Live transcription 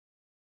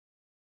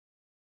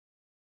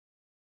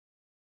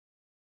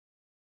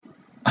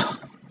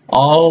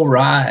All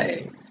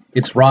right.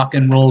 It's Rock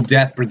and Roll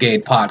Death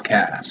Brigade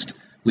podcast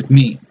with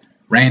me,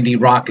 Randy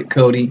Rocket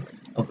Cody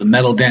of the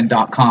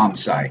MetalDen.com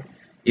site.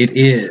 It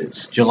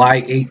is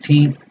July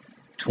 18th,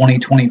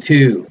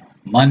 2022,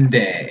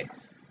 Monday.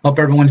 Hope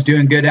everyone's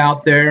doing good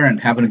out there and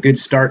having a good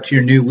start to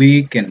your new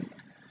week, and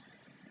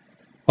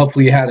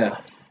hopefully you had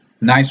a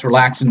nice,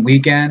 relaxing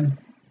weekend.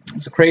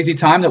 It's a crazy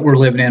time that we're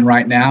living in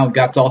right now. We've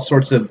got all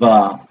sorts of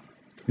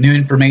new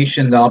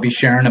information that I'll be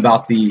sharing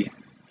about the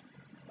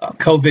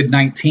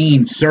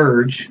COVID-19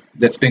 surge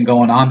that's been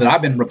going on, that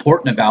I've been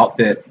reporting about,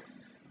 that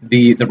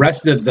the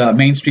rest of the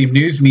mainstream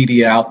news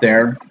media out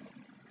there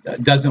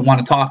doesn't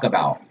want to talk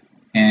about.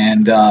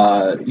 And,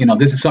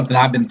 this is something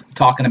I've been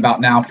talking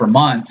about now for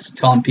months,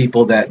 telling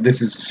people that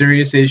this is a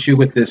serious issue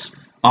with this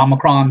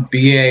Omicron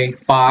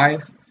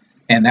BA.5,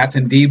 and that's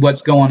indeed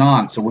what's going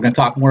on. So we're going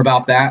to talk more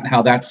about that and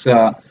how that's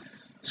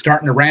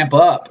starting to ramp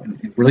up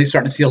and really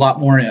starting to see a lot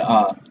more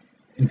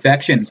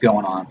infections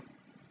going on.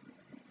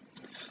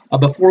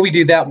 Before we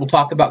do that, we'll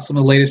talk about some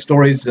of the latest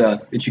stories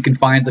that you can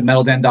find at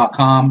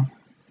themetalden.com,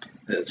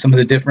 some of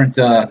the different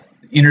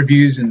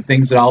interviews and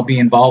things that I'll be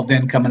involved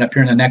in coming up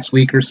here in the next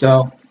week or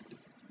so.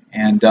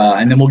 And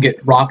then we'll get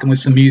rocking with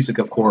some music,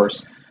 of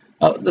course.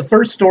 The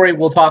first story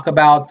we'll talk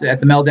about at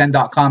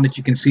themetalden.com that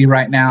you can see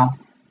right now,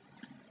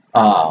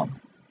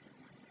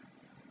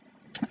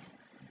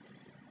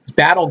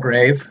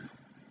 Battlegrave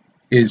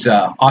is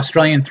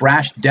Australian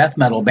thrash death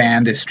metal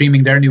band, is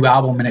streaming their new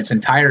album in its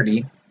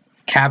entirety,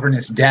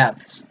 Cavernous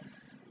Depths.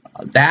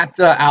 That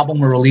album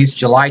will release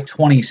July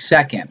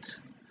 22nd,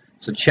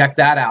 so check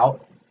that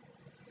out.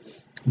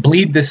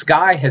 Bleed the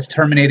Sky has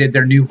terminated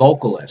their new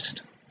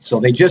vocalist. So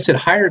they just had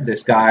hired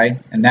this guy,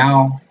 and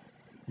now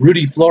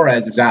Rudy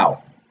Flores is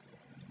out.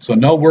 So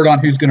no word on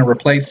who's going to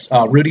replace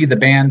Rudy. The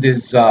band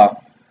is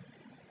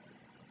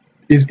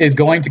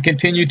going to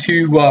continue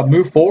to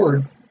move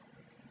forward.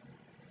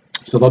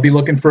 So they'll be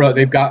looking for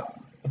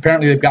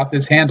apparently they've got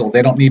this handled.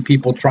 They don't need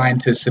people trying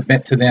to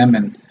submit to them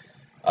and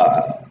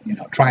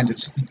trying to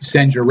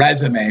send your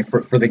resume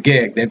for the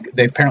gig.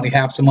 They apparently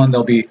have someone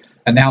they'll be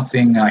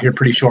announcing here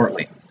pretty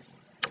shortly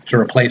to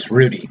replace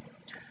Rudy.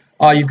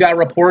 You've got a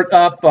report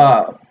up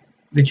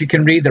that you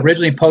can read that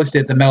originally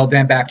posted at the Metal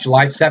Den back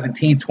July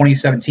 17,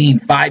 2017,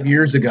 5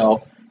 years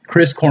ago.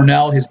 Chris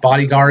Cornell, his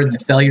bodyguard, and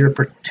the failure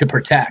to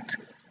protect.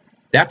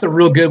 That's a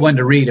real good one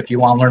to read if you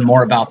want to learn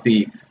more about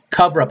the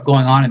cover-up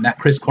going on in that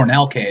Chris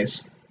Cornell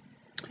case.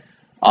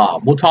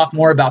 We'll talk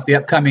more about the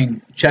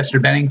upcoming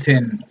Chester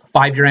Bennington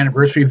 5-year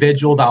anniversary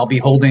vigil that I'll be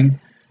holding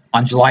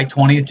on July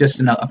 20th, just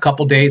in a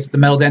couple days at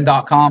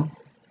themetalden.com.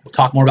 We'll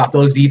talk more about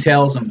those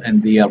details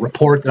and the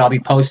report that I'll be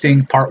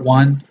posting, part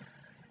 1,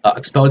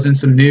 exposing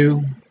some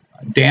new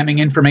damning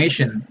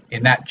information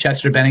in that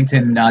Chester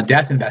Bennington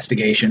death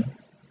investigation.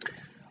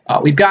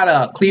 We've got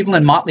a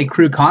Cleveland Motley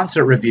Crue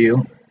concert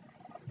review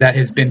that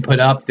has been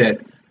put up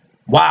that,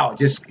 wow,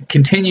 just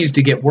continues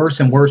to get worse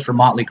and worse for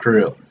Motley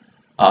Crue.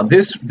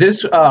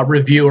 This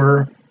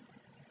reviewer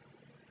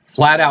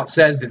flat out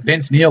says that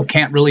Vince Neil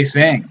can't really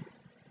sing.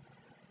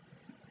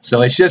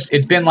 So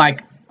it's been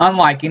like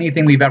unlike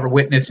anything we've ever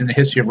witnessed in the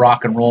history of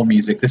rock and roll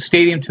music. The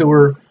stadium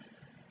tour,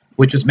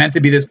 which was meant to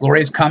be this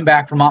glorious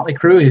comeback for Motley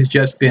Crue, has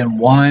just been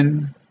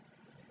one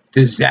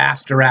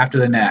disaster after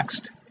the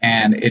next.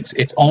 And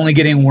it's only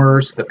getting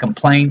worse. The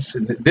complaints,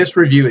 this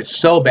review is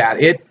so bad.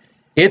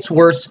 It's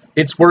worse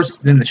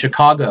than the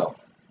Chicago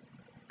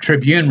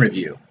Tribune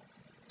review.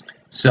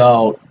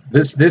 So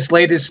this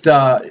latest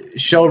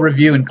show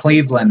review in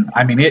Cleveland,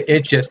 I mean,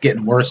 it's just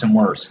getting worse and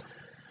worse.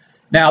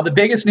 Now, the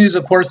biggest news,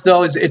 of course,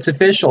 though, is it's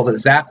official that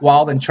Zakk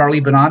Wylde and Charlie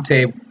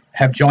Benante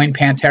have joined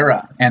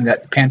Pantera, and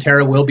that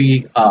Pantera will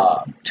be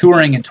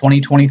touring in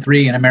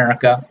 2023 in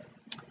America,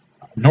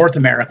 North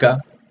America.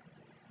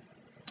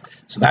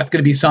 So that's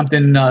going to be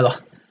something a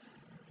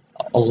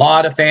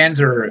lot of fans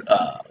are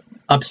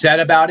upset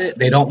about it.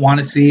 They don't want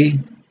to see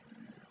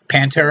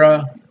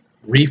Pantera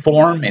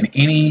reform in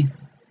any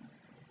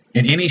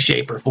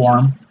shape or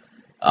form.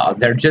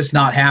 They're just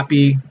not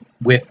happy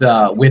with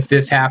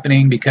this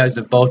happening because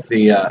of both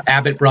the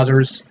Abbott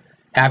brothers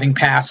having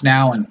passed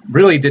now and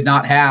really did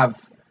not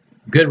have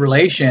good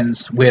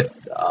relations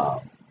with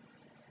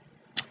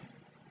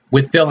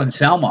Phil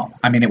Anselmo.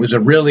 I mean, it was a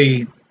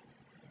really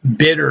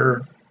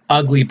bitter,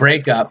 ugly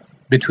breakup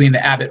between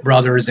the Abbott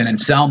brothers and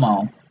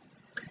Anselmo.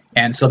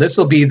 And so this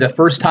will be the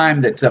first time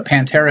that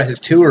Pantera has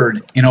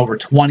toured in over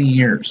 20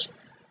 years.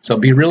 So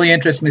it'll be really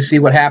interesting to see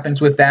what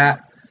happens with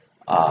that.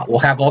 We'll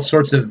have all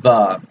sorts of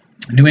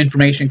new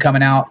information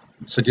coming out.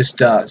 So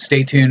just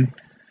stay tuned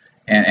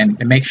and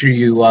make sure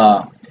you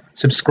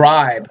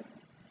subscribe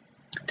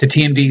to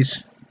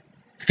TMD's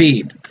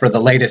feed for the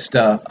latest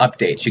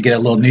updates. You get a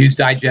little news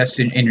digest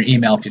in your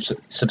email if you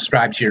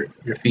subscribe to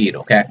your feed,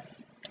 okay,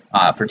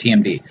 for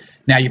TMD.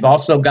 Now, you've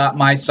also got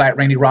my site,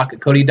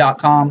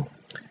 randyrocketcody.com.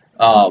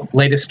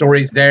 Latest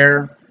stories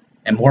there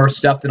and more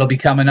stuff that'll be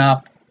coming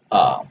up.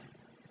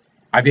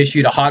 I've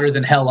issued a Hotter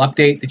Than Hell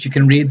update that you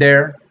can read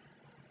there.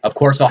 Of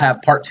course, I'll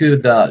have part 2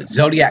 of the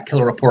Zodiac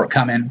Killer report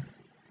coming.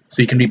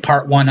 So you can read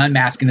part 1,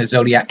 Unmasking the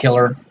Zodiac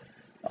Killer.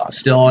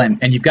 still.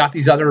 And you've got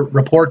these other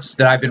reports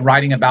that I've been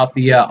writing about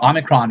the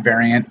Omicron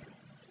variant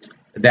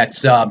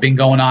that's been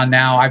going on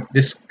now.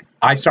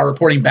 I started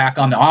reporting back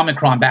on the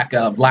Omicron back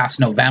of last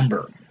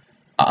November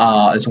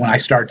is when I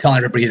started telling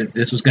everybody that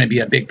this was going to be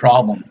a big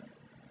problem.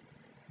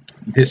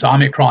 This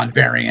Omicron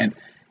variant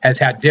has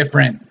had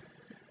different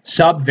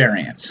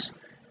subvariants.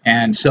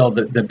 And so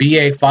the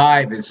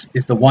BA5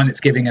 is the one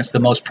that's giving us the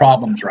most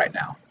problems right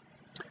now.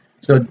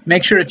 So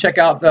make sure to check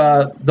out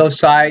those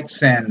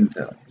sites, and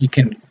you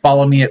can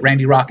follow me at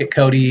Randy Rocket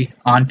Cody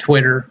on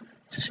Twitter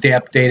to stay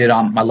updated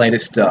on my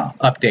latest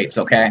updates,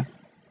 okay?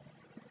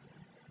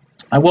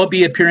 I will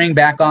be appearing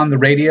back on the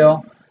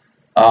radio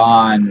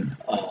on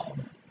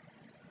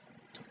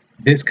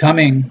this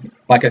coming,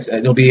 like I said,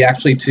 it'll be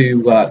actually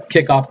to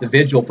kick off the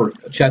vigil for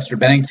Chester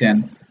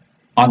Bennington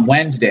on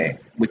Wednesday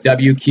with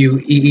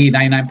WQEE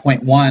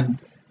 99.1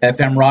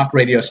 FM rock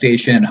radio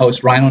station, and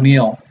host Ryan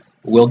O'Neill.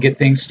 We'll get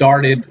things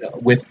started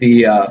with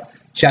the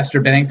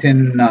Chester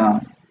Bennington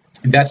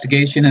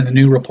investigation and the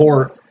new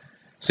report.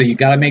 So you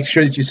got to make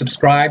sure that you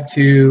subscribe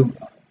to,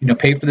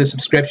 pay for the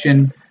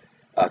subscription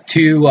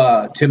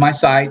to my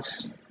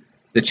sites.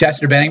 The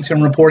Chester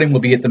Bennington reporting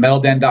will be at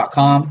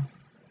themetalden.com.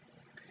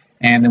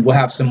 And then we'll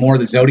have some more of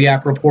the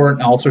Zodiac report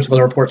and all sorts of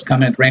other reports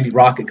coming at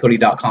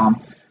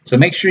randyrocketcody.com. So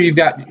make sure you've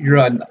got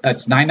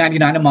that's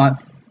 $9.99 a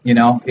month.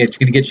 It's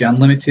going to get you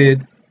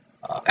unlimited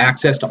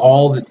access to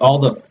all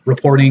the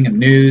reporting and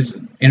news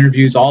and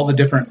interviews, all the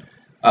different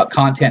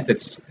content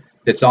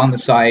that's on the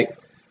site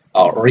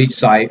or each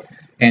site,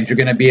 and you're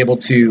going to be able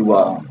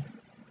to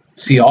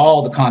see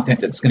all the content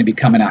that's going to be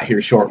coming out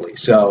here shortly.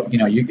 So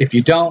if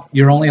you don't,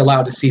 you're only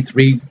allowed to see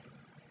 3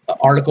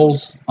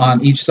 articles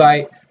on each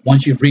site.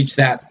 Once you've reached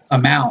that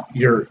amount,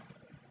 you're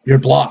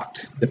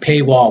blocked. The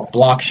paywall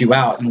blocks you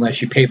out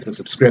unless you pay for the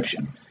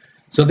subscription.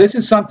 So this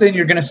is something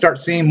you're going to start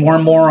seeing more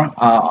and more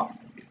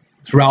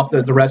throughout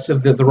the rest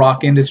of the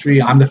rock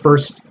industry. I'm the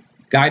first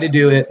guy to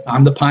do it.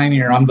 I'm the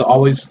pioneer. I'm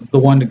always the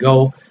one to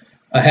go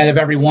ahead of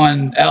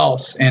everyone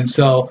else. And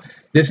so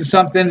this is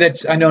something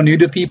that's, I know, new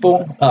to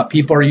people.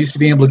 People are used to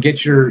being able to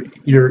get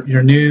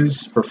your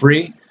news for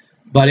free,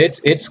 but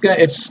it's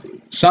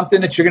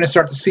something that you're going to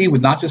start to see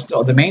with not just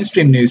the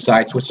mainstream news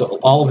sites, which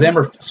all of them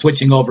are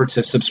switching over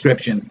to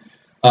subscription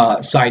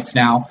sites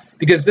now,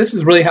 because this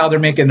is really how they're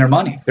making their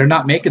money. They're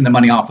not making the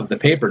money off of the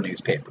paper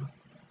newspaper.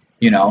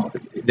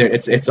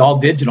 It's all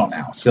digital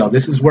now. So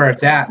this is where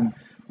it's at. And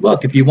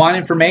look, if you want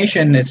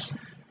information, it's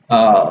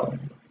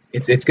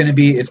going to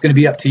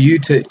be up to you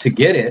to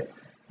get it.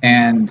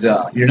 And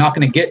you're not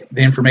going to get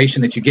the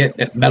information that you get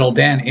at Metal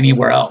Den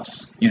anywhere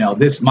else.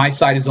 My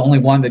site is the only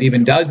one that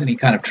even does any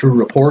kind of true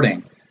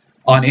reporting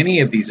on any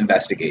of these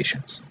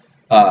investigations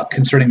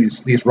concerning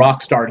these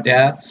rock star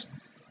deaths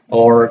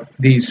or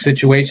these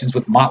situations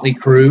with Motley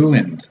Crue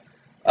and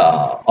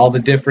all the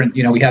different,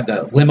 we had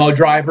the limo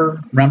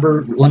driver,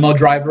 remember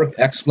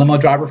ex-limo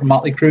driver from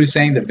Motley Crue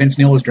saying that Vince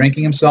Neil was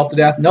drinking himself to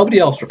death. Nobody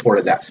else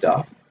reported that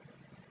stuff.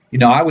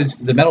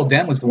 The Metal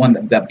Den was the one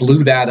that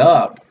blew that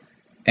up.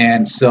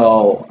 And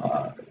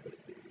so,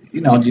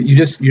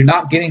 you're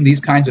not getting these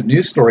kinds of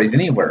news stories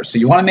anywhere. So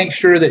you want to make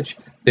sure that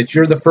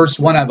you're the first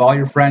one of all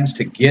your friends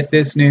to get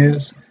this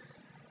news.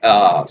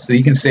 So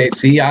you can say,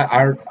 see,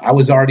 I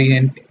was already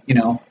in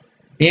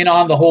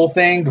on the whole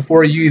thing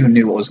before you even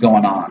knew what was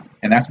going on.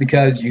 And that's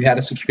because you had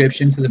a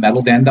subscription to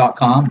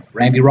themetalden.com,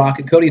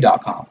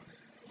 randyrocketcody.com.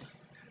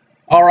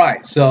 All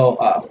right.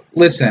 So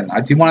listen,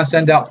 I do want to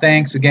send out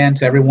thanks again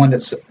to everyone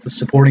that's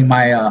supporting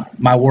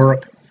my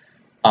work.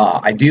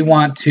 I do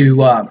want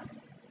to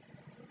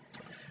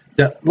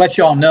let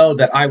you all know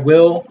that I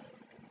will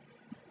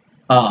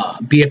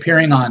be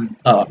appearing on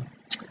a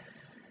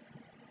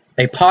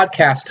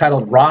podcast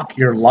titled Rock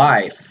Your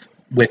Life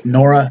with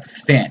Nora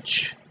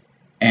Finch.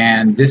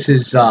 And this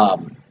is,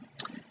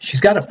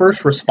 she's got a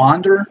first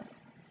responder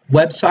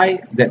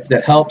website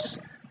that helps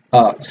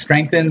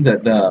strengthen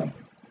the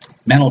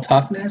mental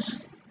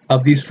toughness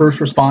of these first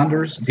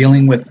responders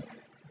dealing with,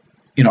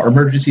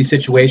 emergency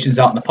situations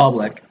out in the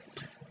public.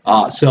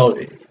 So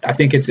I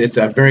think it's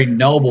a very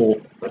noble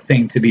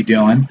thing to be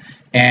doing.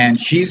 And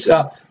she's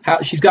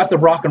got the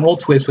rock and roll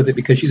twist with it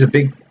because she's a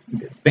big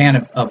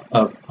fan of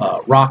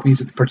rock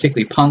music,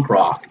 particularly punk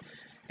rock.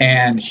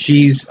 And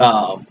she's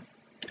kind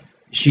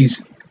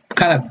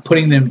of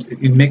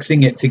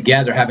mixing it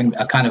together, having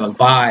a kind of a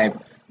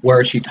vibe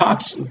where she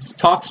talks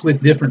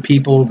with different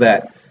people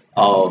that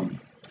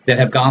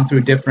have gone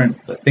through different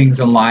things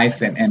in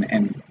life,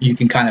 and you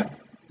can kind of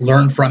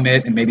learn from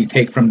it and maybe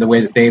take from the way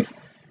that they've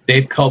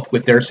coped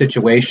with their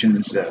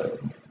situations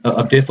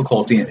of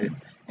difficulty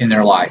in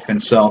their life.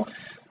 And so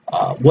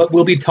what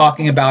we'll be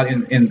talking about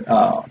in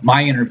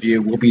my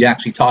interview, we'll be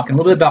actually talking a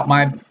little bit about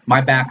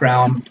my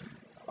background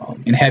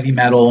in heavy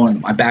metal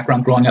and my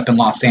background growing up in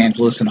Los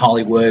Angeles and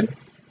Hollywood.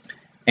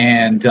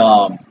 And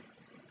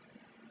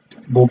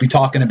we'll be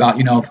talking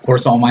about, of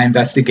course, all my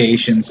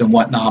investigations and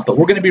whatnot. But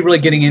we're going to be really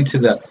getting into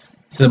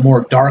the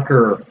more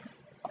darker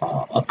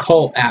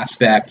occult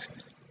aspect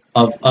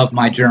of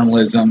my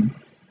journalism,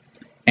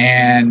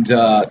 and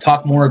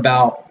talk more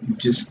about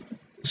just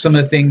some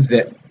of the things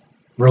that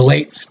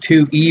relates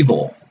to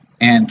evil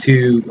and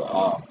to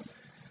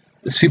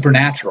the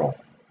supernatural.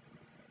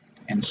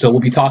 And so we'll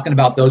be talking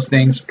about those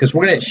things because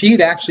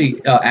she'd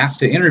actually asked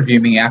to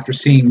interview me after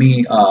seeing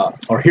me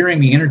or hearing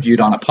me interviewed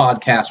on a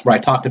podcast where I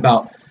talked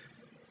about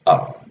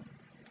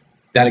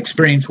that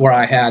experience where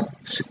I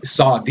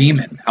saw a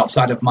demon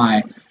outside of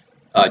my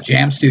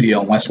jam studio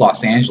in West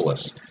Los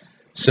Angeles.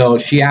 So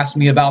she asked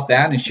me about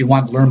that and she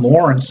wanted to learn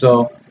more. And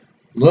so,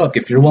 look,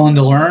 if you're willing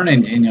to learn,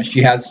 and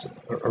she has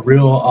a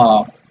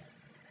real,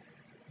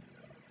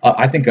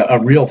 I think a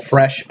real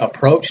fresh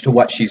approach to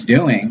what she's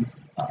doing.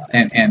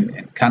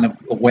 And kind of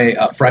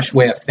a fresh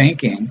way of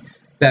thinking.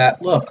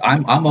 That look,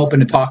 I'm open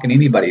to talking to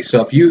anybody.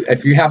 So if you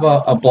have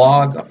a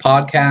blog, a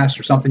podcast,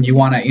 or something you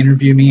want to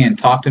interview me and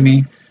talk to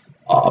me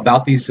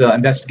about these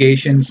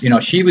investigations,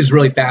 she was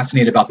really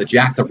fascinated about the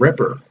Jack the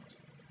Ripper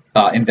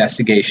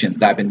investigation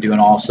that I've been doing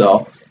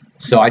also.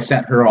 So I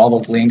sent her all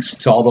those links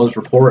to all those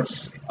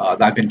reports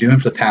that I've been doing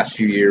for the past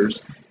few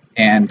years,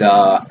 and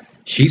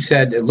she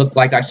said it looked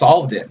like I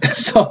solved it.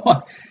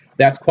 So.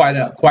 That's quite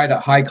a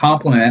high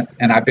compliment,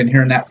 and I've been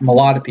hearing that from a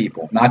lot of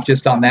people, not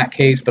just on that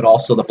case, but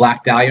also the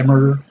Black Dahlia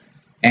murder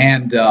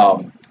and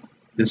the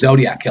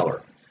Zodiac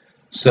killer.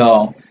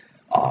 So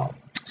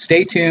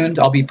stay tuned.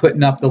 I'll be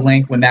putting up the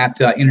link when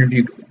that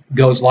interview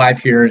goes live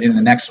here in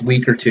the next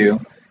week or two,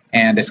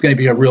 and it's going to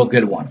be a real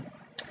good one.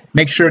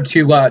 Make sure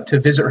to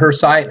visit her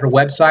site. Her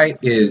website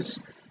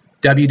is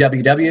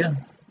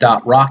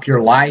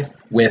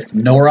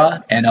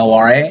www.rockyourlifewithnora,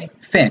 Nora,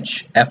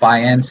 Finch,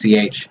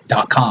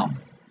 Finch.com.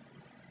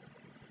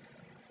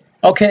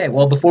 Okay,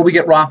 well, before we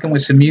get rocking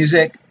with some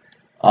music,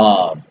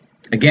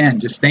 again,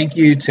 just thank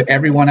you to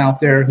everyone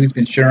out there who's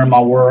been sharing my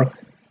work.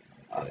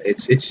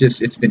 It's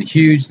been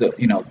huge.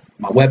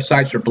 My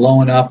websites are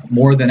blowing up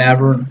more than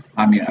ever.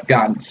 I mean, I've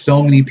gotten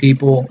so many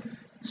people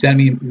send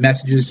me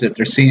messages that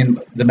they're seeing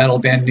the Metal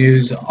Den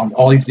news on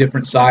all these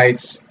different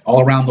sites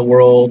all around the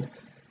world,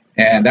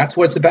 and that's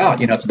what it's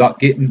about. It's about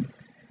getting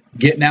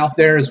out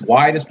there as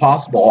wide as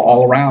possible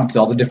all around to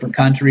all the different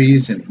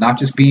countries, and not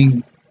just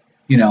being,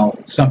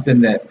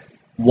 something that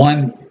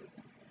one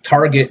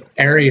target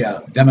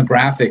area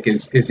demographic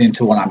is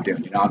into what I'm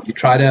doing. You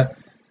try to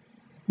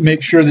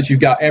make sure that you've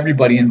got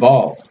everybody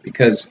involved,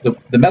 because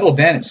the Metal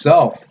Den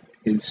itself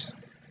is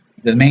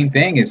the main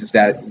thing is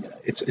that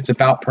it's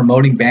about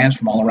promoting bands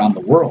from all around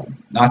the world,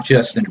 not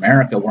just in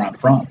America where I'm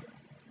from.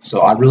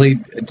 So I really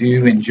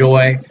do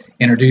enjoy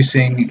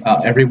introducing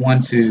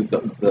everyone to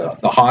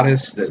the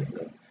hottest, the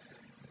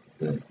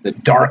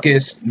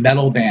darkest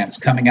metal bands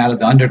coming out of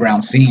the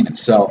underground scene. And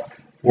so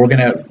we're going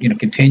to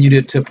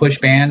continue to push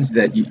bands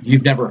that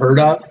you've never heard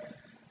of,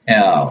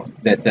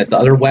 that the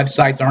other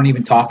websites aren't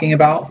even talking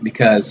about,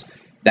 because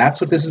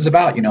that's what this is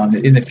about.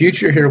 In the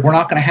future here, we're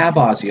not going to have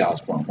Ozzy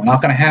Osbourne. We're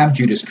not going to have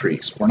Judas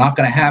Priest. We're not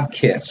going to have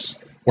Kiss.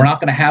 We're not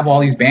going to have all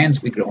these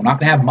bands. We're not going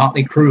to have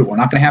Motley Crue. We're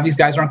not going to have these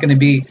guys aren't going to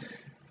be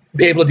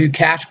able to do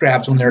cash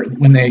grabs when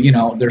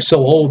they're so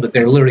old that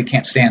they literally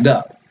can't stand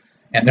up,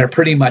 and they're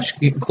pretty much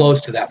getting close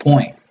to that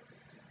point.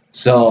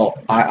 So,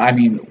 I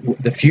mean,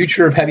 the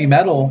future of heavy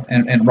metal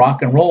and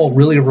rock and roll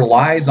really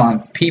relies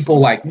on people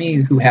like me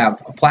who have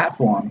a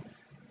platform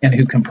and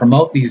who can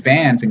promote these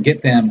bands and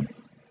get them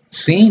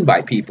seen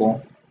by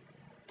people,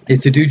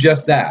 is to do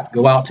just that.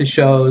 Go out to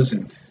shows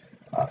and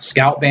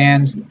scout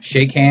bands and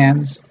shake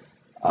hands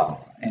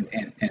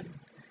and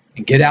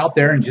get out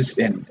there and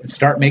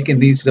start making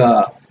these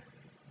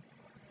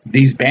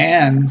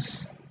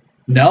bands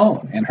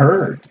known and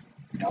heard.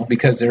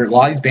 Because there are a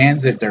lot of these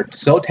bands that they're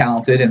so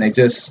talented and they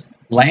just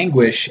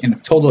languish in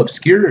total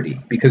obscurity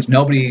because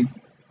nobody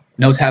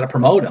knows how to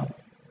promote them.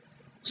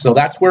 So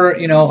that's where,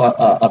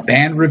 a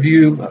band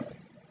review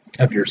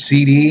of your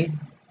CD,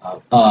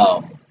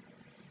 an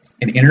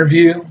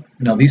interview,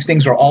 these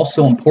things are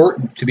also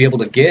important to be able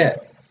to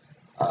get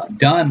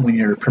done when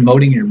you're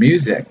promoting your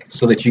music,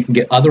 so that you can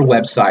get other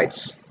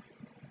websites,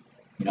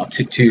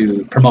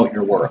 to promote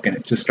your work. And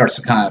it just starts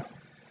to kind of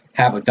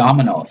have a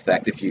domino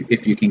effect.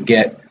 If you can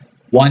get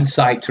one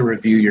site to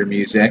review your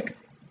music,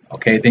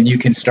 okay, then you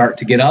can start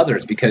to get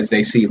others, because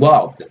they see,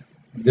 well,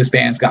 this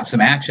band's got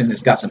some action,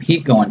 it's got some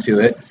heat going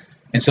to it,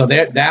 and so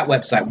that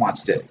website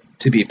wants to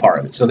be part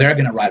of it, so they're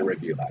going to write a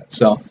review about it.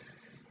 So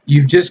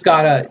you've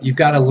got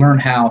to learn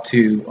how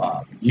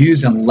to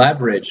use and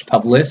leverage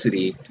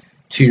publicity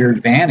to your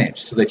advantage,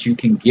 so that you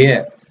can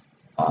get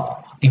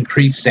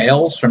increased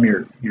sales from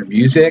your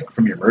music,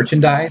 from your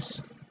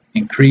merchandise,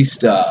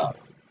 increased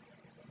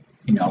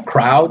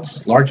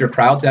crowds, larger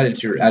crowds out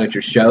at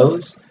your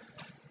shows,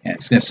 and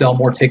it's going to sell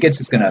more tickets.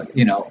 It's going to,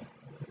 you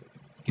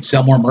can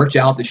sell more merch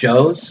out at the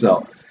shows.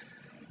 So,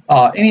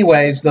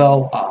 anyways,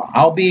 though,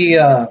 I'll be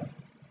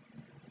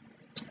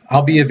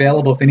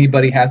available if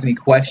anybody has any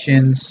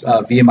questions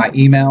via my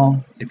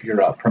email. If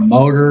you're a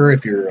promoter,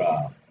 if you're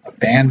a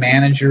band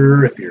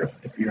manager, if you're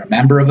a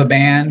member of a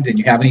band and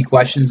you have any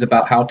questions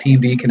about how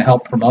Team B can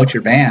help promote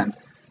your band,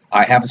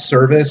 I have a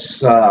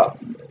service.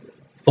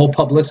 Full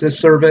publicist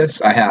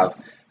service. I have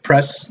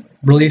press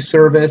release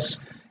service.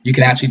 You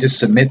can actually just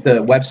submit the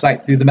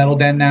website through the Metal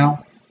Den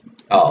now.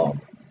 uh,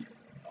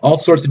 all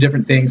sorts of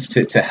different things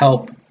to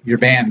help your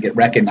band get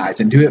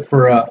recognized, and do it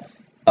for a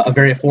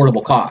very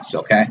affordable cost.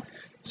 Okay,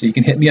 so you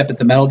can hit me up at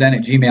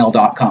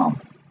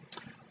themetalden@gmail.com.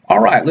 All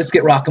right, let's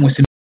get rocking with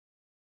some.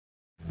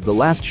 The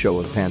last show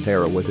of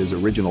Pantera with his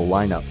original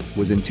lineup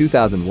was in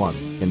 2001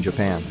 in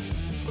Japan.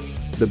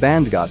 The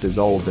band got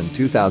dissolved in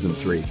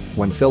 2003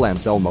 when Phil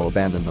Anselmo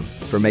abandoned them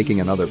for making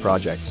another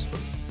projects.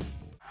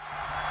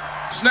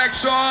 This next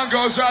song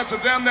goes out to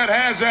them that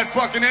has that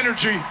fucking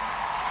energy.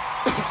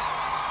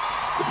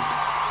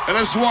 And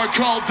this is one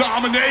called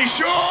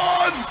Domination!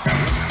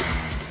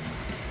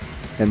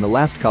 In the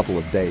last couple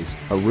of days,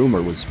 a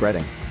rumor was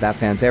spreading that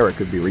Pantera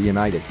could be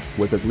reunited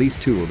with at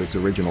least two of its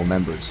original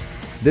members.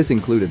 This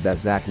included that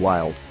Zakk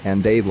Wylde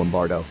and Dave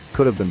Lombardo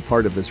could have been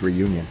part of this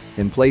reunion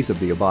in place of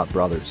the Abbott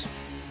brothers.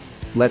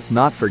 Let's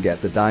not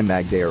forget that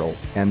Dimebag Darrell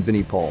and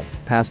Vinnie Paul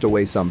passed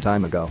away some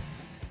time ago.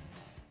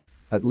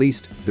 At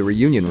least, the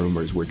reunion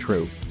rumors were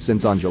true,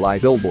 since on July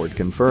Billboard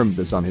confirmed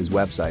this on his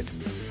website.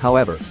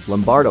 However,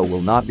 Lombardo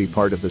will not be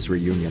part of this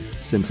reunion,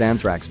 since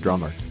Anthrax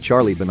drummer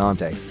Charlie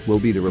Benante will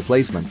be the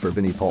replacement for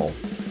Vinnie Paul.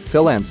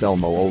 Phil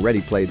Anselmo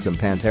already played some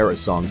Pantera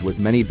songs with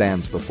many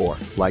bands before,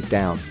 like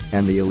Down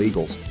and The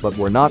Illegals, but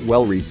were not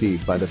well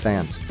received by the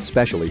fans,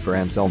 especially for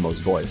Anselmo's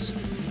voice.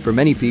 For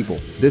many people,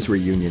 this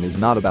reunion is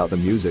not about the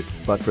music,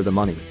 but for the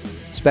money.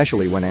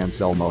 Especially when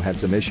Anselmo had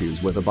some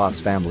issues with Abbott's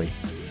family.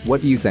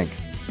 What do you think?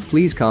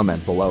 Please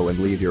comment below and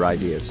leave your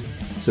ideas.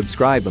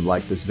 Subscribe and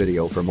like this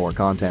video for more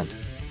content.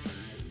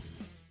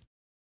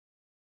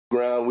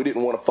 We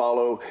didn't want to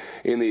follow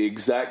in the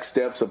exact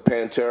steps of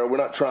Pantera. We're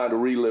not trying to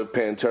relive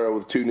Pantera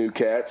with two new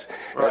cats.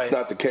 Right. That's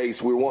not the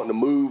case. We're wanting to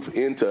move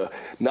into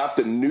not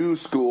the new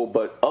school,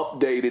 but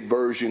updated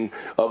version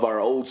of our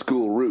old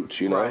school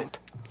roots, you know? Right.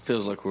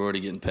 Feels like we're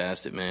already getting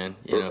past it, man.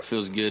 You know, it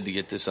feels good to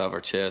get this off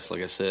our chest.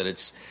 Like I said,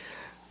 it's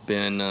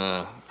been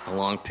a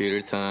long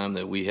period of time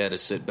that we had to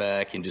sit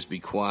back and just be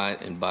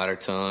quiet and bite our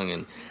tongue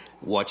and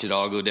watch it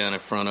all go down in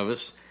front of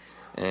us.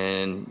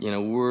 And, you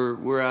know,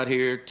 we're out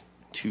here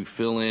to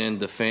fill in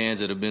the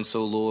fans that have been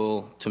so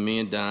loyal to me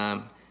and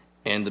Dime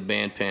and the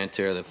band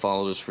Pantera that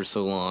followed us for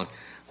so long.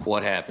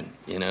 What happened,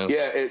 you know?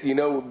 Yeah, you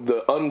know,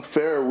 the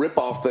unfair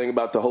ripoff thing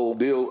about the whole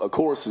deal, of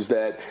course, is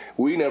that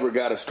we never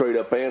got a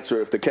straight-up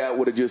answer. If the cat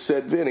would have just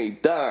said, Vinny,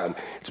 Dime,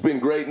 it's been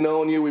great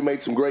knowing you. We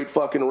made some great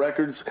fucking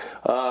records,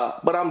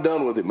 but I'm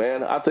done with it,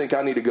 man. I think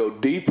I need to go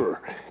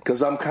deeper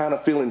because I'm kind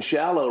of feeling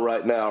shallow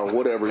right now or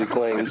whatever he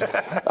claims.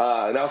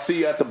 And I'll see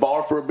you at the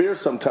bar for a beer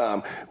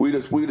sometime. We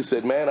just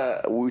said,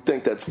 man, we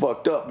think that's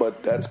fucked up,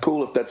 but that's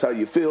cool if that's how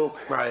you feel.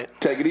 Right.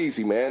 Take it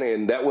easy, man.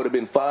 And that would have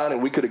been fine,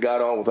 and we could have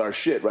got on with our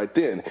shit right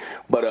then.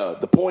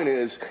 But the point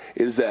is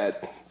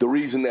that the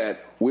reason that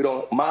we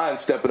don't mind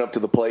stepping up to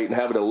the plate and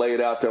having to lay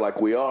it out there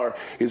like we are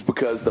is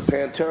because the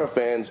Pantera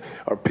fans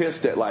are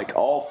pissed at like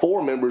all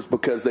four members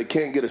because they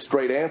can't get a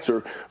straight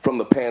answer from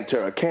the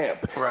Pantera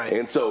camp. Right.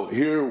 And so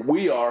here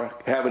we are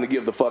having to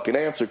give the fucking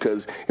answer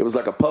because it was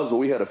like a puzzle.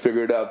 We had to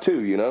figure it out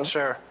too, you know?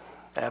 Sure.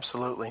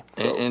 Absolutely.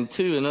 And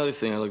two, another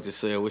thing I'd like to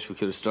say, I wish we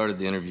could have started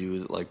the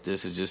interview like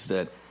this, is just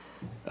that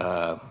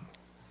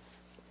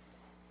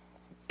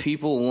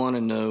people want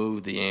to know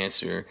the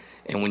answer,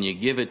 and when you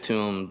give it to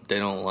them, they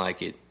don't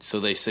like it, so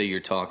they say you're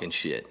talking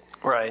shit.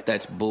 Right.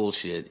 That's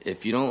bullshit.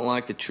 If you don't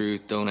like the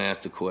truth, don't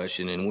ask the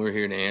question, and we're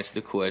here to answer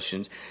the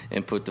questions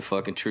and put the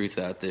fucking truth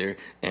out there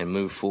and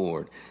move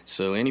forward.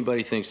 So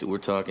anybody thinks that we're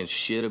talking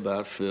shit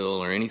about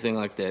Phil or anything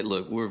like that,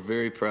 look, we're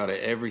very proud of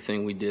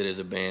everything we did as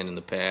a band in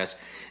the past,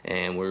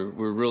 and we're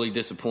really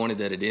disappointed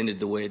that it ended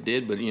the way it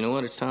did, but you know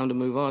what? It's time to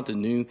move on to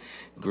new,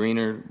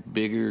 greener,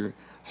 bigger,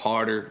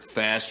 harder,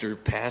 faster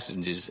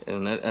passages,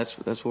 and that's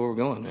where we're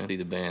going, man. See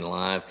the band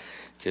live,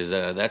 because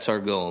that's our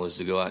goal, is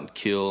to go out and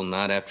kill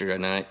night after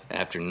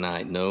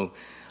night. No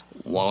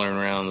wallering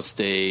around the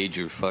stage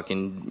or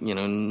fucking,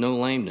 no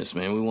lameness,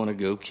 man. We want to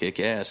go kick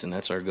ass, and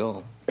that's our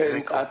goal.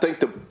 And I think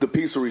the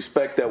piece of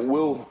respect that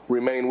will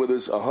remain with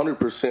us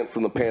 100%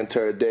 from the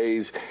Pantera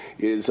days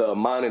is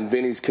mine and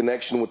Vinny's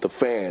connection with the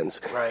fans.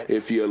 Right.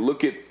 If you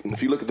look at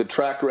the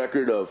track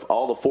record of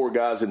all the four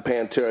guys in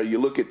Pantera, you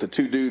look at the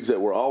two dudes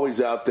that were always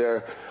out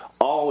there,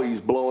 always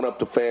blowing up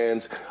the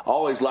fans,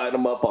 always lighting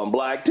them up on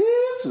Black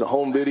Tips and the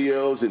home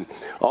videos and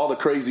all the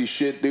crazy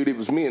shit. Dude, it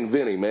was me and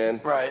Vinny,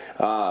 man. Right.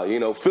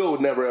 Phil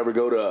would never ever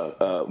go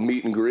to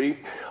meet and greet.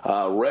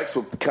 Rex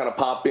would kind of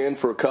pop in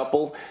for a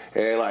couple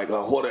and like,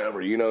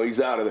 whatever,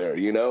 he's out of there,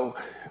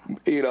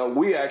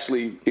 we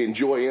actually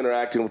enjoy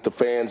interacting with the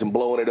fans and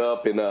blowing it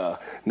up. And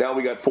now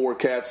we got four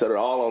cats that are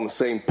all on the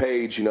same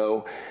page,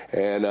 and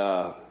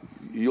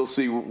you'll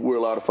see we're a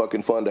lot of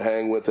fucking fun to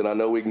hang with, and I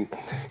know we can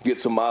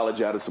get some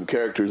mileage out of some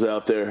characters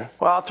out there.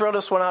 Well, I'll throw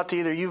this one out to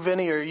either you,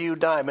 Vinny, or you,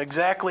 Dime.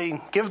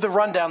 Exactly, give the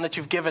rundown that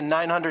you've given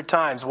 900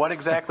 times. What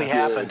exactly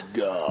happened?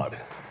 Good God.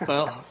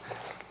 Well,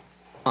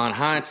 on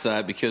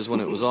hindsight, because when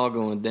it was all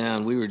going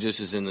down, we were just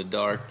as in the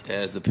dark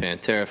as the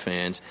Pantera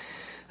fans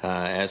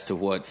as to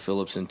what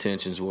Philip's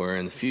intentions were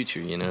in the future.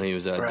 He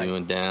was out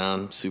doing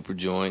Down, Super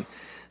Joint,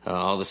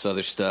 all this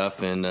other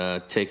stuff,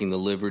 and taking the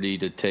liberty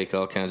to take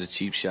all kinds of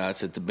cheap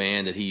shots at the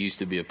band that he used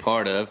to be a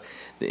part of,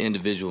 the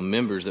individual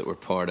members that were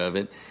part of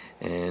it.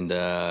 And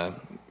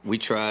we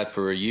tried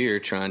for a year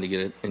trying to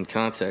get in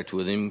contact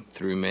with him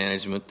through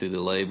management, through the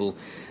label,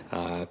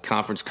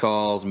 conference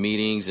calls,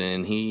 meetings,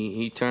 and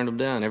he turned them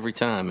down every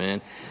time,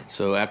 man.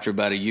 So after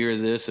about a year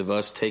of this, of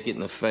us take it in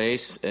the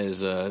face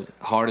as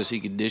hard as he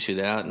could dish it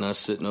out, and us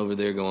sitting over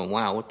there going,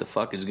 wow, what the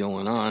fuck is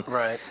going on?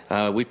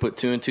 Right. We put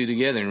two and two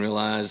together and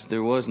realized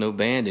there was no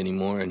band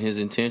anymore, and his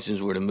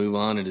intentions were to move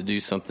on and to do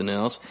something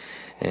else.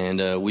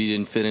 And we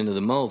didn't fit into the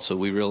mold, so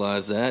we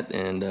realized that,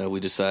 and we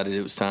decided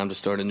it was time to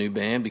start a new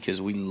band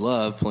because we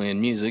love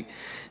playing music.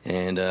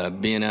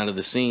 And being out of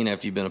the scene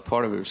after you've been a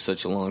part of it for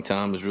such a long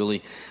time is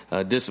really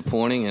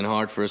disappointing and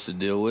hard for us to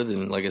deal with.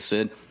 And like I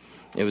said,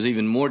 it was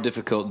even more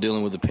difficult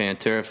dealing with the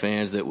Pantera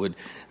fans that would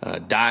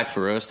die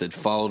for us, that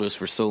followed us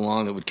for so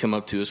long, that would come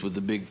up to us with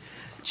the big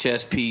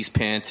chest piece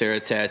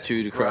Pantera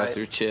tattooed across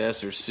their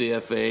chest, or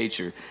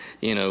CFH, or,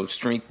 you know,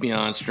 Strength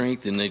Beyond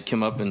Strength, and they'd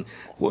come up and,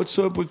 what's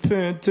up with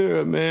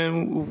Pantera,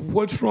 man?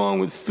 What's wrong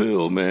with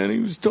Phil, man? He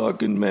was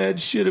talking mad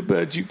shit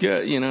about you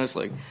guys. You know, it's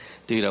like,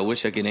 dude, I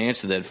wish I could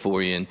answer that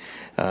for you.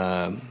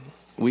 And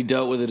we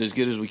dealt with it as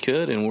good as we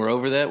could, and we're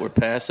over that. We're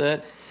past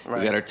that. Right.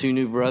 We got our two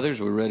new brothers.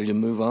 We're ready to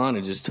move on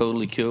and just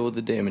totally kill with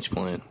the Damage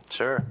Plan.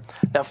 Sure.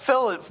 Now,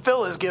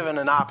 Phil is given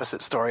an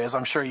opposite story, as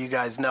I'm sure you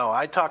guys know.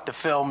 I talked to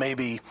Phil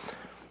maybe,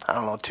 I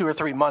don't know, 2 or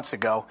 3 months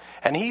ago,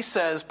 and he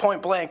says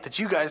point blank that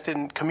you guys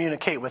didn't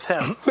communicate with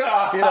him. You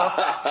know,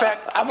 in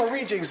fact, I'm gonna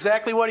read you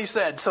exactly what he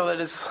said so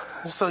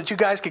that you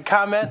guys could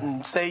comment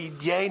and say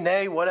yay,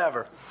 nay,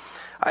 whatever.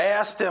 I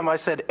asked him, I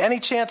said, any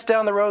chance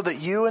down the road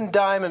that you and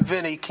Dime and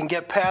Vinny can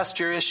get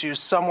past your issues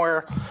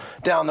somewhere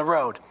down the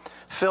road?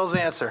 Phil's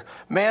answer,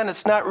 man,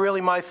 it's not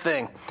really my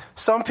thing.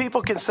 Some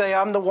people can say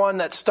I'm the one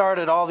that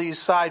started all these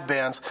side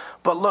bands,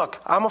 but look,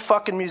 I'm a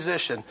fucking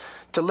musician.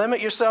 To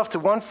limit yourself to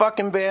one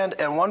fucking band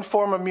and one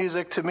form of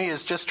music, to me,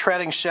 is just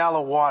treading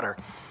shallow water.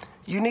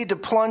 You need to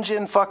plunge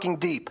in fucking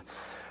deep.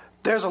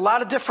 There's a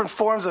lot of different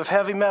forms of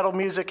heavy metal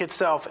music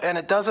itself, and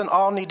it doesn't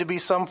all need to be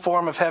some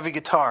form of heavy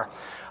guitar.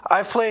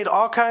 I've played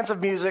all kinds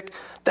of music.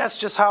 That's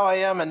just how I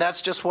am, and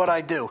that's just what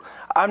I do.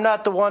 I'm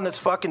not the one that's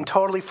fucking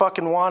totally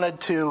fucking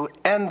wanted to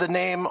end the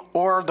name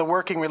or the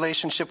working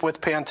relationship with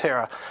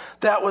Pantera.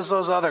 That was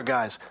those other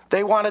guys.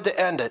 They wanted to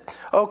end it.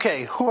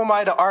 Okay, who am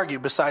I to argue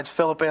besides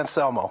Philip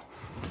Anselmo?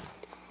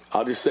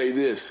 I'll just say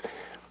this.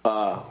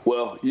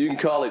 Well, you can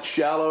call it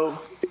shallow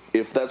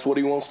if that's what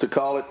he wants to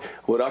call it.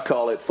 What I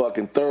call it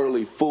fucking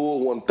thoroughly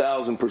full,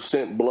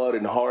 1,000% blood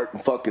and heart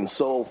and fucking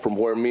soul from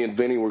where me and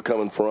Vinny were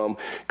coming from.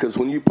 Because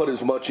when you put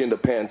as much into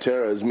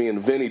Pantera as me and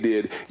Vinny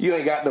did, you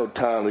ain't got no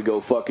time to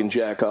go fucking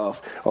jack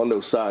off on no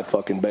side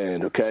fucking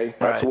band, okay?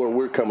 That's where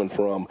we're coming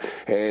from.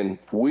 And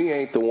we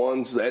ain't the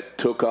ones that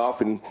took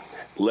off and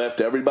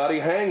left everybody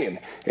hanging.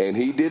 And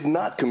he did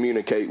not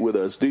communicate with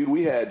us. Dude,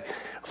 we had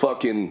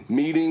fucking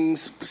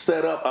meetings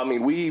set up. I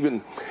mean, we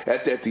even,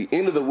 at the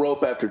end of the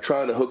rope after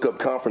trying to hook up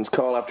conference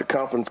call after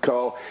conference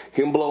call,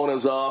 him blowing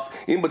us off,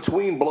 in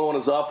between blowing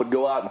us off, would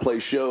go out and play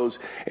shows,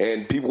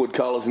 and people would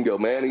call us and go,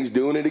 man, he's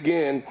doing it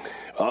again.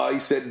 He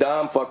said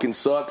Dom fucking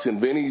sucks and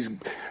Vinny's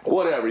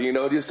whatever, you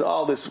know, just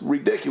all this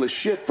ridiculous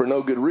shit for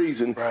no good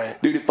reason.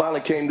 Right. Dude, it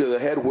finally came to the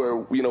head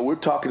where, you know, we're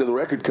talking to the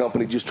record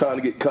company just trying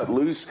to get cut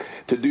loose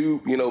to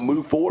do, you know,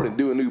 move forward and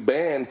do a new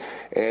band.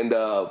 And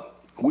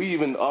we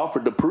even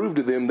offered to prove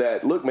to them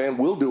that, look, man,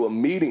 we'll do a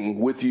meeting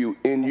with you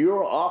in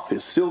your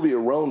office, Sylvia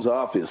Roan's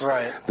office,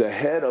 the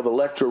head of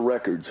Elektra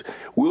Records.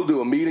 We'll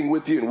do a meeting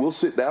with you, and we'll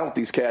sit down with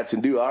these cats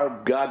and do our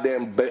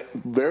goddamn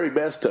very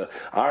best to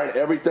iron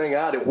everything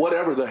out and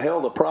whatever the hell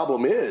the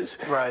problem is.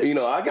 Right. You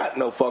know, I got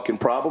no fucking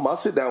problem. I'll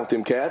sit down with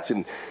them cats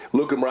and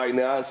look them right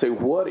now and say,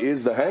 what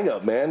is the hang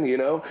up, man? You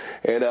know,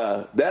 and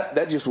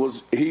that just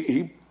was,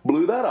 he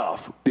blew that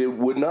off. It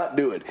would not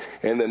do it.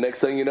 And the next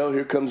thing you know,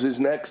 here comes his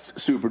next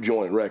Super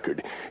Joint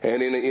record.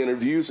 And in the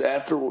interviews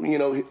after, you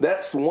know,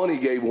 that's the one he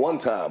gave one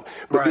time.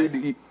 But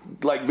dude,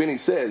 like Vinny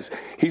says,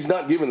 he's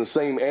not giving the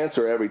same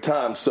answer every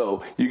time.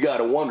 So you got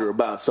to wonder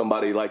about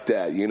somebody like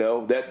that, you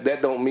know.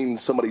 That don't mean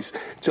somebody's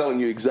telling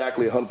you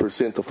exactly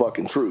 100% the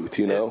fucking truth,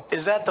 you know.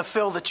 Is that the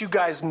Phil that you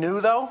guys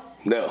knew, though?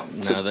 No.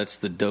 No, that's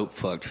the dope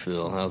fucked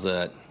Phil. How's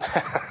that?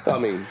 I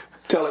mean,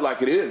 tell it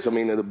like it is. I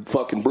mean, the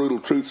fucking brutal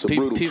truth's a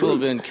brutal truth. People have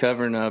been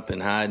covering up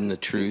and hiding the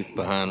truth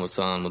behind what's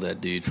on with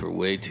that dude for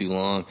way too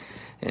long.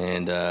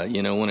 And,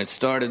 you know, when it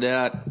started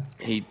out,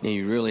 he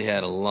really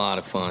had a lot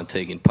of fun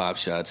taking pop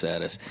shots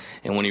at us.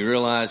 And when he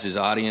realized his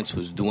audience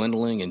was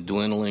dwindling and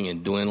dwindling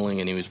and dwindling,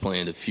 and he was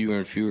playing to fewer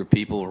and fewer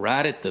people,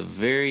 right at the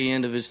very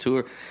end of his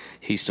tour,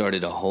 he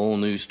started a whole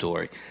new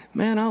story.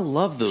 Man, I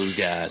love those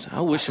guys.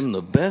 I wish them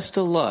the best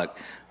of luck.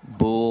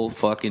 Bull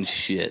fucking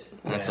shit.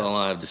 That's all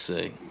I have to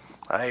say.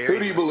 Who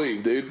do you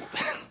believe, dude?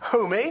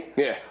 Who, me?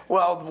 Yeah.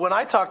 Well, when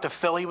I talked to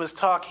Phil,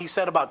 he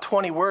said about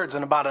 20 words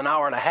in about an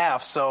hour and a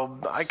half, so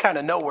I kind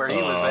of know where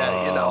he was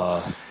at, you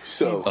know.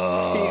 So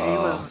he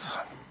was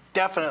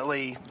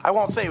definitely, I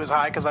won't say he was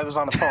high because I was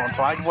on the phone,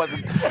 so I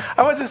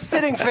wasn't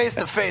sitting face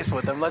to face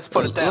with him. Let's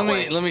put it that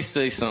way. Let me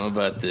say something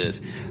about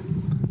this.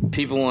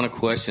 People want to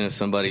question if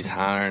somebody's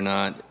high or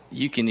not.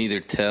 You can either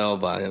tell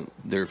by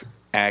their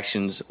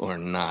actions or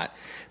not.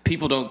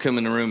 People don't come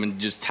in the room and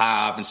just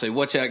tie off and say,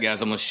 "Watch out,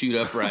 guys! I'm gonna shoot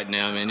up right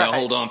now." I mean, now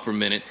hold on for a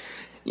minute.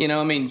 You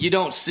know, I mean, you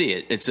don't see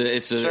it.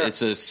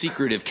 It's a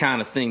secretive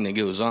kind of thing that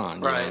goes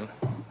on. Right. You know?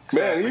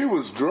 Man, he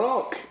was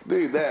drunk.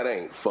 Dude, that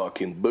ain't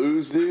fucking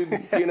booze,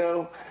 dude. You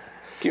know?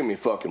 Give me a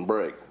fucking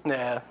break.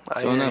 Yeah.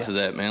 So enough of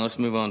that, man. Let's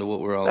move on to what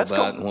we're all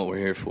about and what we're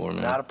here for,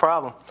 man. Not a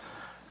problem.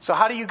 So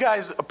how do you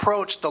guys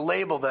approach the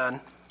label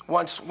then?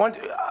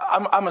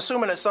 I'm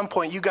assuming at some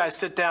point you guys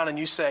sit down and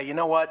you say, you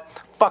know what?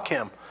 Fuck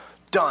him.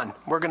 Done.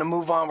 We're going to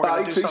move on. We're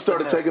going to do something. He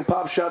started taking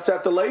pop shots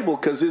at the label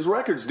because his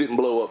records didn't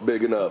blow up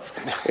big enough.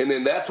 And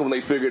then that's when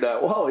they figured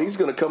out, well, he's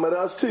going to come at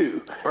us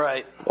too.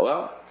 Right.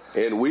 Well,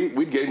 and we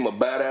gave him a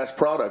badass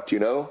product, you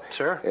know?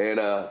 Sure. And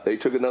they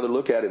took another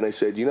look at it and they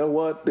said, you know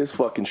what? This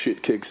fucking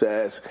shit kicks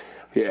ass.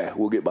 Yeah,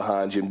 we'll get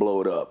behind you and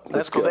blow it up.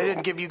 That's cool. They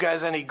didn't give you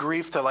guys any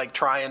grief to like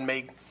try and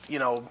make, you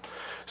know,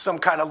 some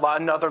kind of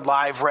another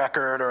live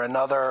record or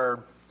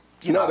another...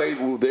 they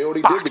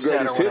already did the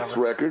greatest hits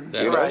record.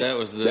 That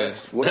was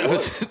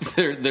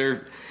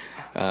their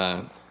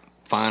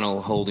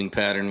final holding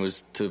pattern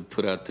was to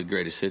put out the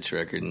greatest hits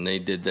record, and they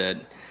did that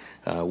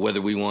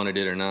whether we wanted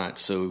it or not.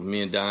 So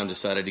me and Dime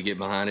decided to get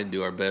behind it,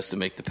 do our best to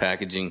make the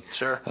packaging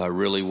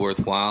really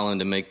worthwhile, and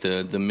to make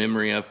the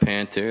memory of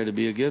Pantera to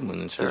be a good one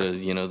instead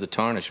of the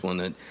tarnished one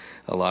that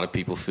a lot of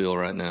people feel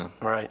right now.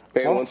 Right.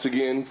 And once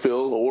again,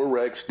 Phil or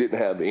Rex didn't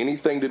have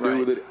anything to do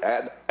with it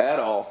at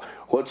all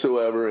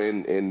whatsoever,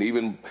 and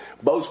even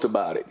boast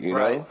about it, you know?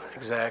 Right,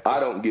 exactly. I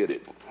don't get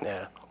it.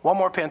 Yeah. One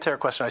more Pantera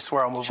question. I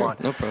swear I'll move on.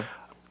 No problem.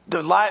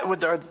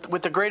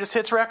 With the greatest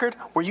hits record,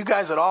 were you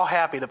guys at all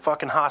happy that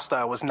fucking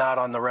Hostile was not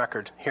on the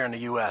record here in the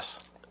U.S.?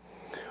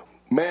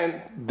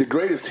 Man, the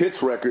greatest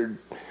hits record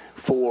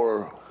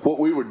for what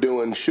we were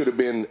doing should have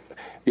been...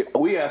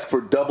 We asked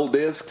for double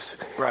discs.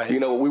 Right.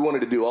 You know, we wanted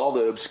to do all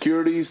the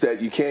obscurities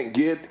that you can't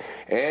get,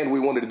 and we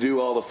wanted to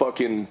do all the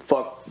fucking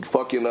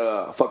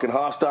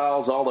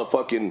Hostiles, all the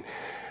fucking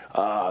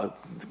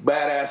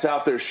badass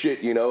out there shit,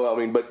 you know. I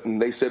mean, but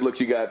they said,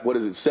 look, you got,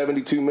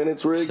 72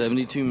 minutes, Riggs?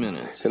 72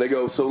 minutes. And they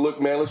go, so look,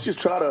 man, let's just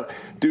try to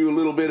do a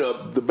little bit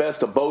of the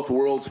best of both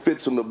worlds, fit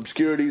some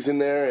obscurities in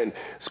there, and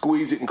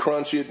squeeze it and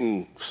crunch it.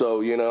 And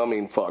so, I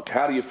mean, fuck,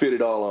 how do you fit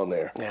it all on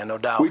there? Yeah, no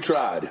doubt. We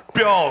tried.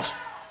 Bills.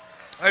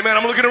 Hey, man,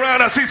 I'm looking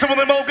around. I see some of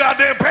them old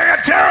goddamn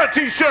Pantera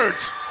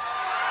t-shirts.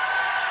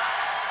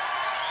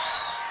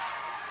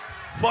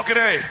 Fucking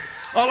A.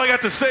 All I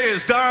got to say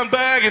is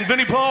Dimebag and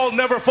Vinnie Paul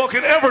never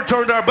fucking ever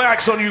turned our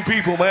backs on you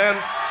people,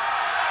 man.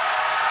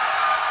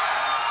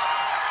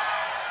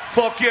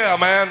 Fuck yeah,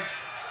 man.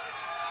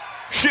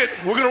 Shit,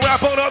 we're gonna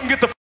wrap on up and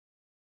get the...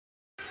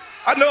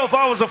 I know if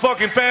I was a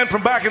fucking fan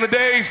from back in the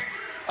days,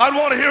 I'd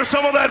want to hear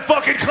some of that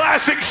fucking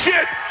classic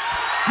shit.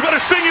 You better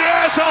sing your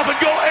ass off and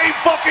go ain't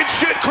fucking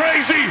shit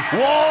crazy,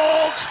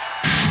 Walt!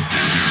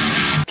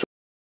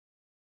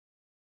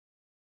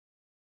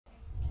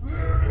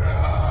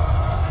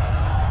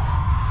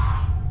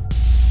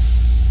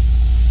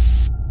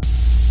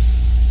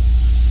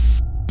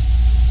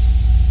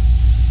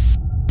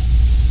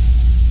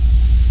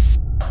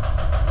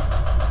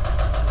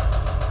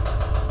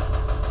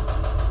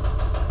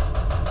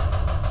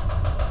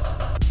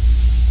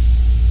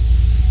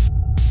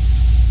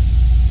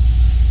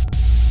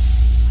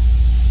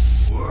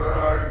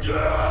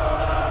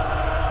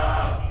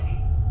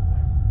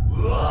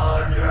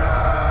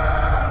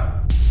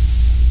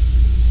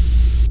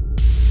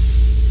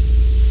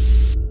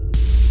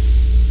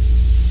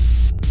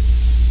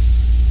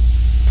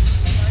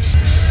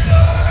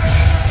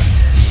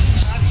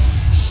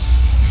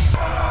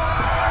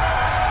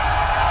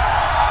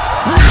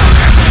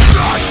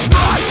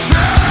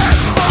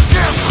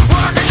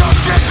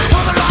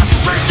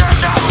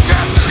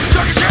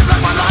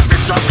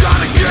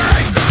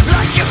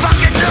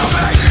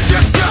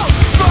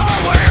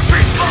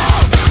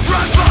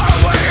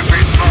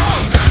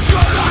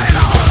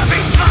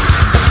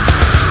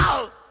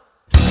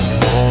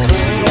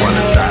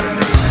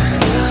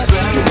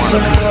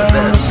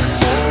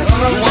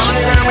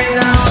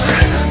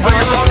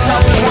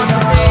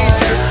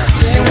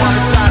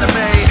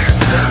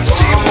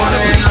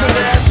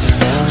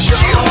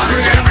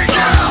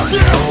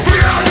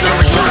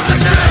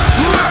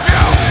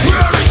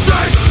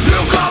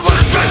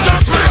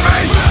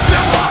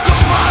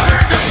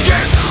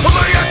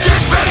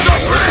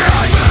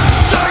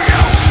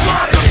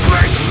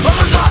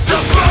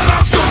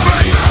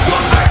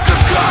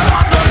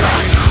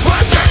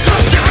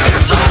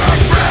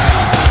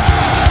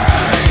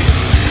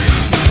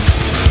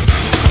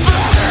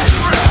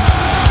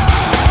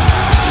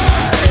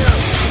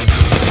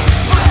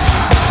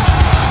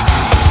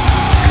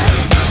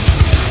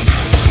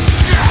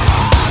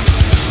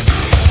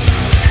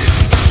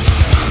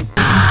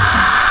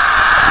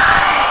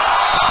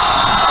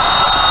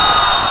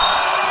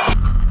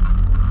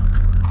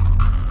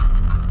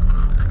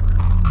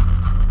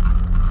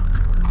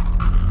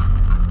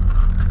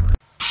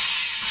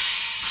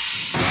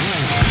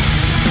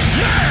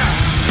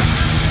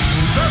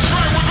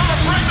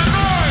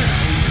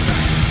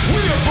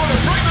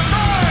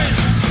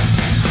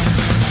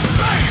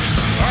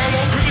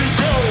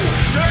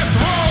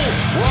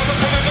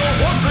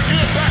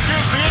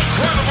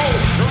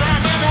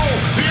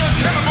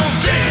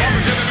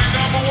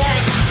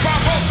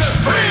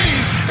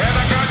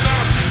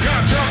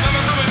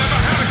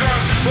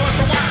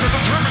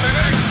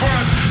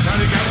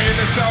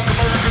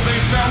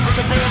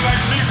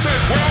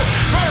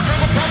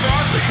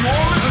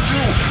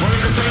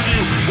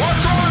 you.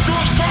 Watch all I do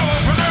is follow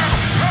for now.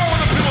 How will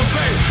the people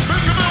say?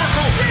 Make a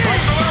miracle.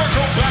 Like the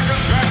lyrical. Back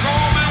and back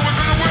all day. We're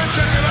gonna win.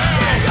 Check it out.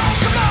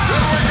 Come on.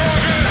 Here we go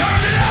again.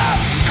 Turn it up.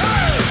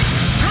 Hey.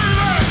 Turn it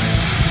up.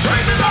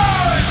 Bring the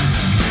noise.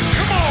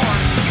 Come on.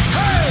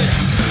 Hey.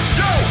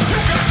 Yo. You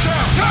got to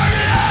turn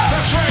it up.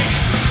 That's right.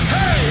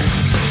 Hey.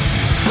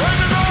 Bring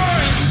the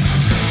noise.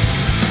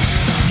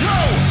 Yo.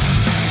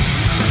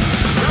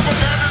 Never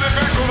abandoned and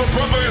back on the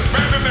brother is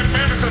banded and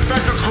man the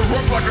fact is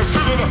corrupt like a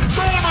senator.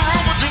 So on the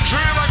road with you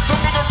train like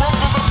someone that broke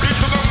with a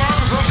piece of the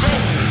lines of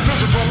gold.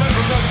 Listen for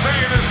lessons I'm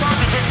saying inside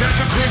music that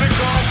the critics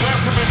all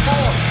blasted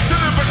before.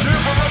 Didn't begin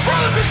for the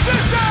brothers and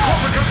sisters.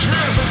 Cause the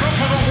country is up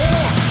for the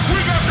war. We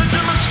got to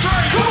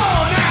demonstrate. Come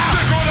on now.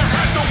 They're gonna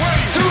have to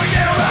wait. Till we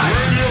get it right.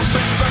 Radio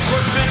stations are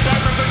questioning back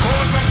that they call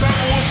it sometime.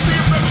 We'll see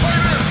if they play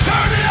this.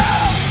 Turn it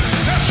up.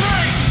 That's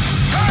right.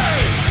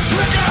 Hey.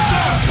 You got to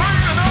bring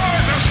the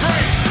noise. That's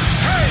right.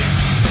 Hey.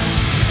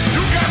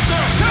 You got to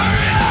turn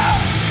it up.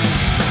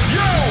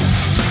 Yo.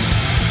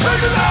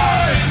 Bring the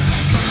noise.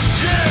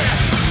 Yeah.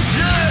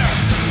 Yeah.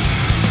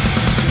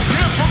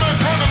 Get from in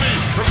front of me.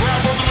 The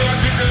crowd under me like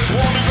DJ's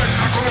warm. He's like,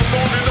 I call him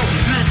born. You know,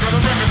 you got a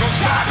record from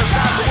side to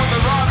side. So when the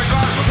ride the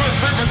guys put a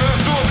segment to the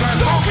suicide.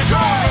 So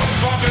control.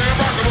 From the air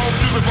rock and roll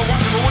music. But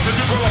watching the winter,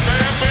 you call a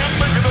band.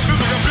 Making the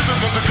music. I'm music,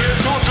 but you can't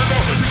do it. You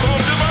know, you call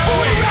them my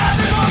boy.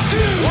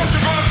 What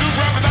you gonna do?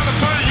 Rap it down the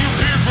play. You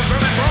being for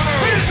Sunday Bono.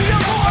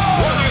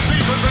 What I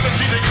see for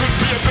energy, they couldn't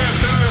be a band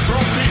standing in his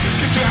own feet.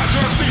 Get you out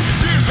your seat.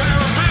 These fans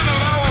are being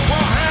allowed as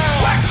well. Hell.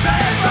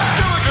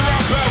 Kill it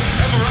around belt.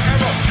 Ever and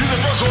ever.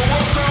 Universal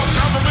world sound.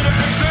 Time for me to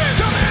exit.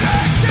 Turn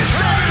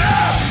it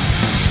up.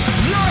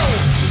 Yo.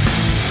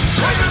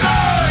 Bring the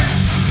noise.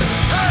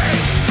 Hey.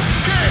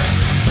 Get.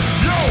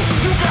 Yo.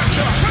 You got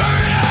your.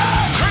 Turn it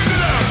up. Turn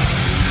it up.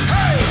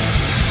 Hey.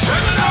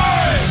 Bring the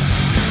noise.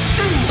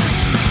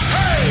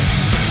 Hey.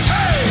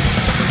 Hey.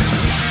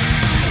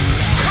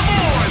 Come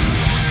on.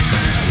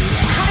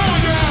 Come on,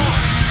 y'all.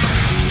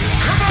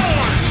 Come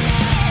on.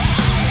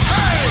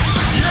 Hey.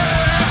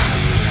 Yeah.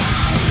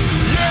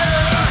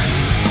 Yeah.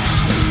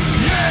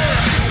 Yeah.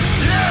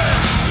 Yeah.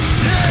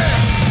 Yeah.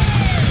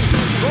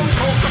 From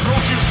coast to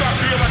coast, you stop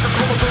feeling like a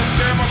comatose.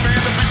 Damn, my man,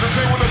 the beats the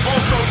same with the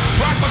boast.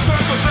 Rock my son,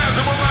 the sands,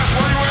 it will last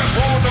while you ask,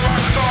 roll with the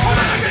rock star.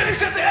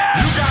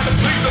 You gotta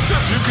plead the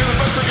fifth, you can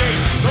investigate.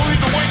 No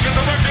need to wake in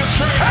the record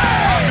straight.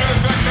 I feel the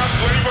fact I'm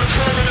flavor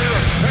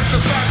Terminator.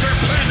 Exercise and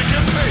play to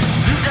get paid.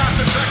 You got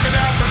to check it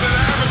out from the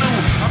avenue.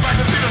 I'm back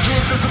to see the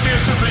truth disappear.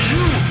 This is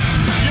you.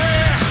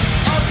 Yeah,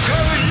 I'm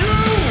telling you.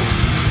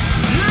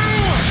 You.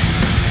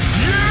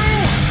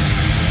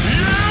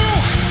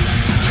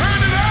 Turn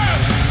it up.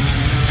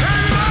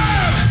 Turn it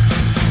up.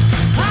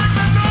 Bring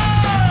the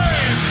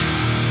noise.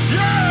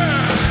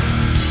 Yeah.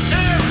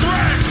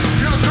 Anthrax.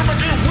 Hear the drummer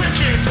get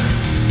wicked.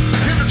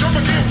 Hear the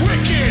drummer get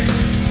wicked.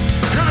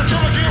 Hear the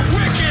drummer get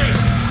wicked.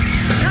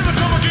 Hear the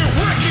drummer get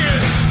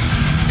wicked.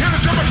 Hear the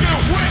drummer get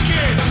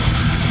wicked.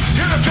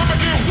 Hear the drummer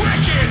get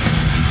wicked.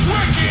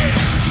 Wicked.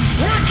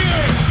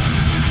 Wicked.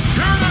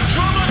 Hear the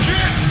drummer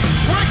get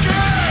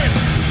wicked.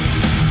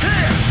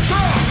 Hear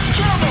the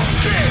drummer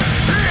get.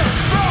 Hear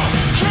the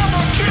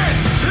drummer get.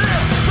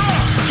 Hear the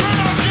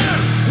drummer get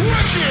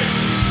wicked.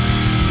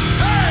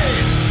 Hey.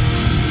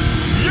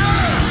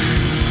 Yeah.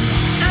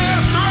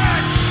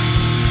 Anthrax.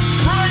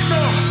 Bring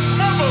the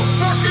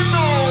motherfucking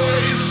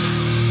noise.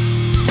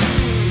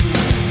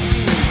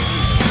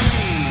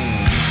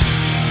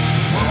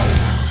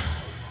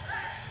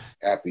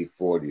 Happy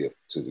 40th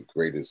to the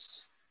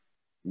greatest.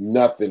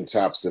 Nothing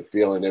tops the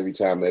feeling every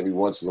time, every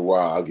once in a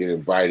while, I'll get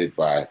invited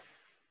by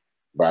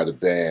the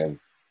band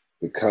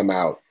to come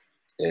out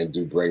and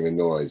do Bring the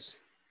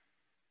Noise.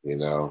 You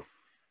know,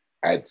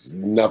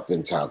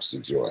 nothing tops the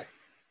joy.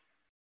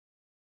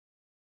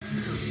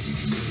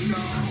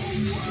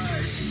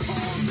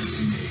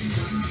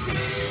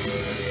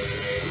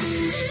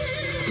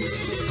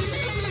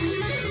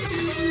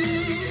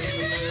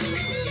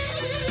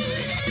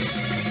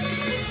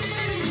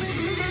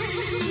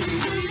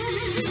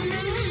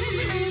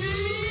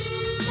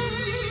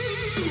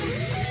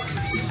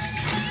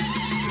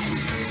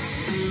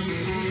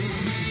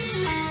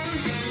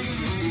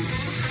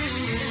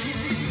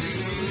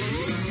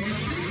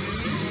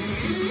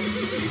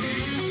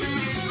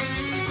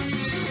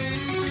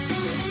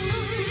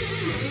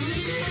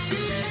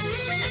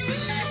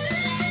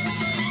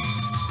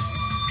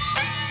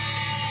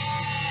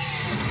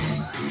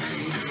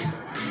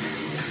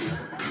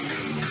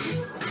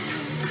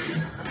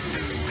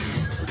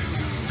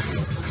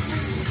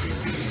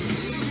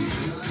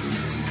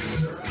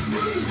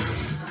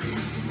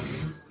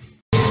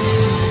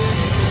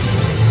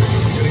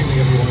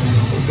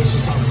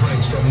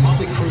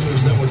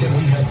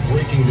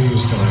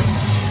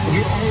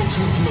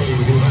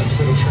 events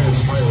that have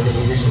transpired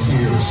over recent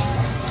years.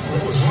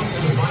 What was once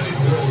a divided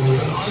world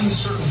with an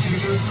uncertain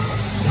future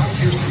now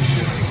appears to be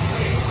shifting.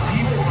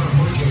 People are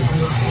emerging from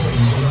their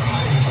homes and their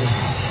hiding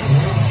places, and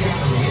they're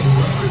gathering in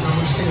record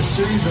numbers in a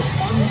series of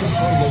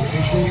unconfirmed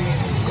locations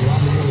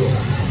around the world.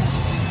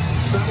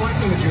 Satellite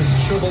images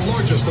show the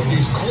largest of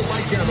these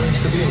cult-like gatherings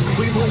to be in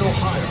Cleveland,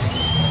 Ohio.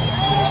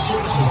 With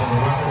sources on the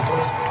route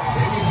report,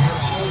 they would hear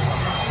whole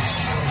crowds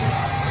chanting.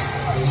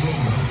 The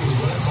movement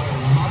is led by a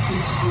motley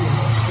crew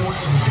of 4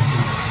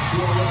 individuals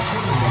who are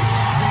reportedly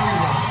very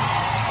loud,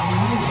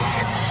 unruly,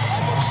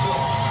 and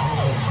themselves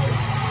coming out of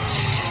hiding.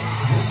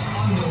 This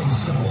unknown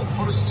symbol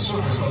first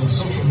surfaced on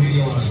social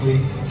media last week,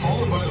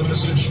 followed by the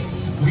message,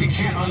 "We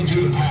can't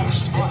undo the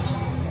past, but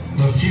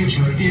the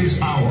future is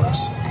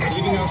ours,"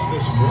 leaving us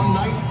this one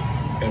night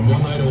and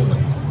one night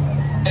only.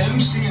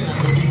 MCNN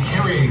will be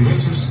carrying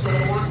this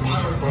historic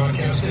pirate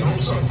broadcast in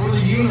hopes of further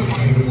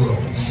unifying the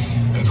world.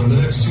 And for the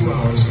next 2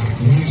 hours,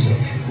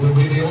 music will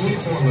be the only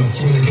form of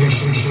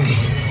communication. It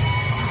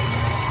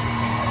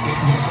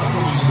looks like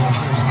we're losing our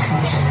transit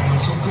commission right now,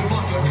 so good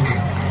luck, everyone,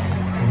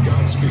 and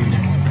Godspeed.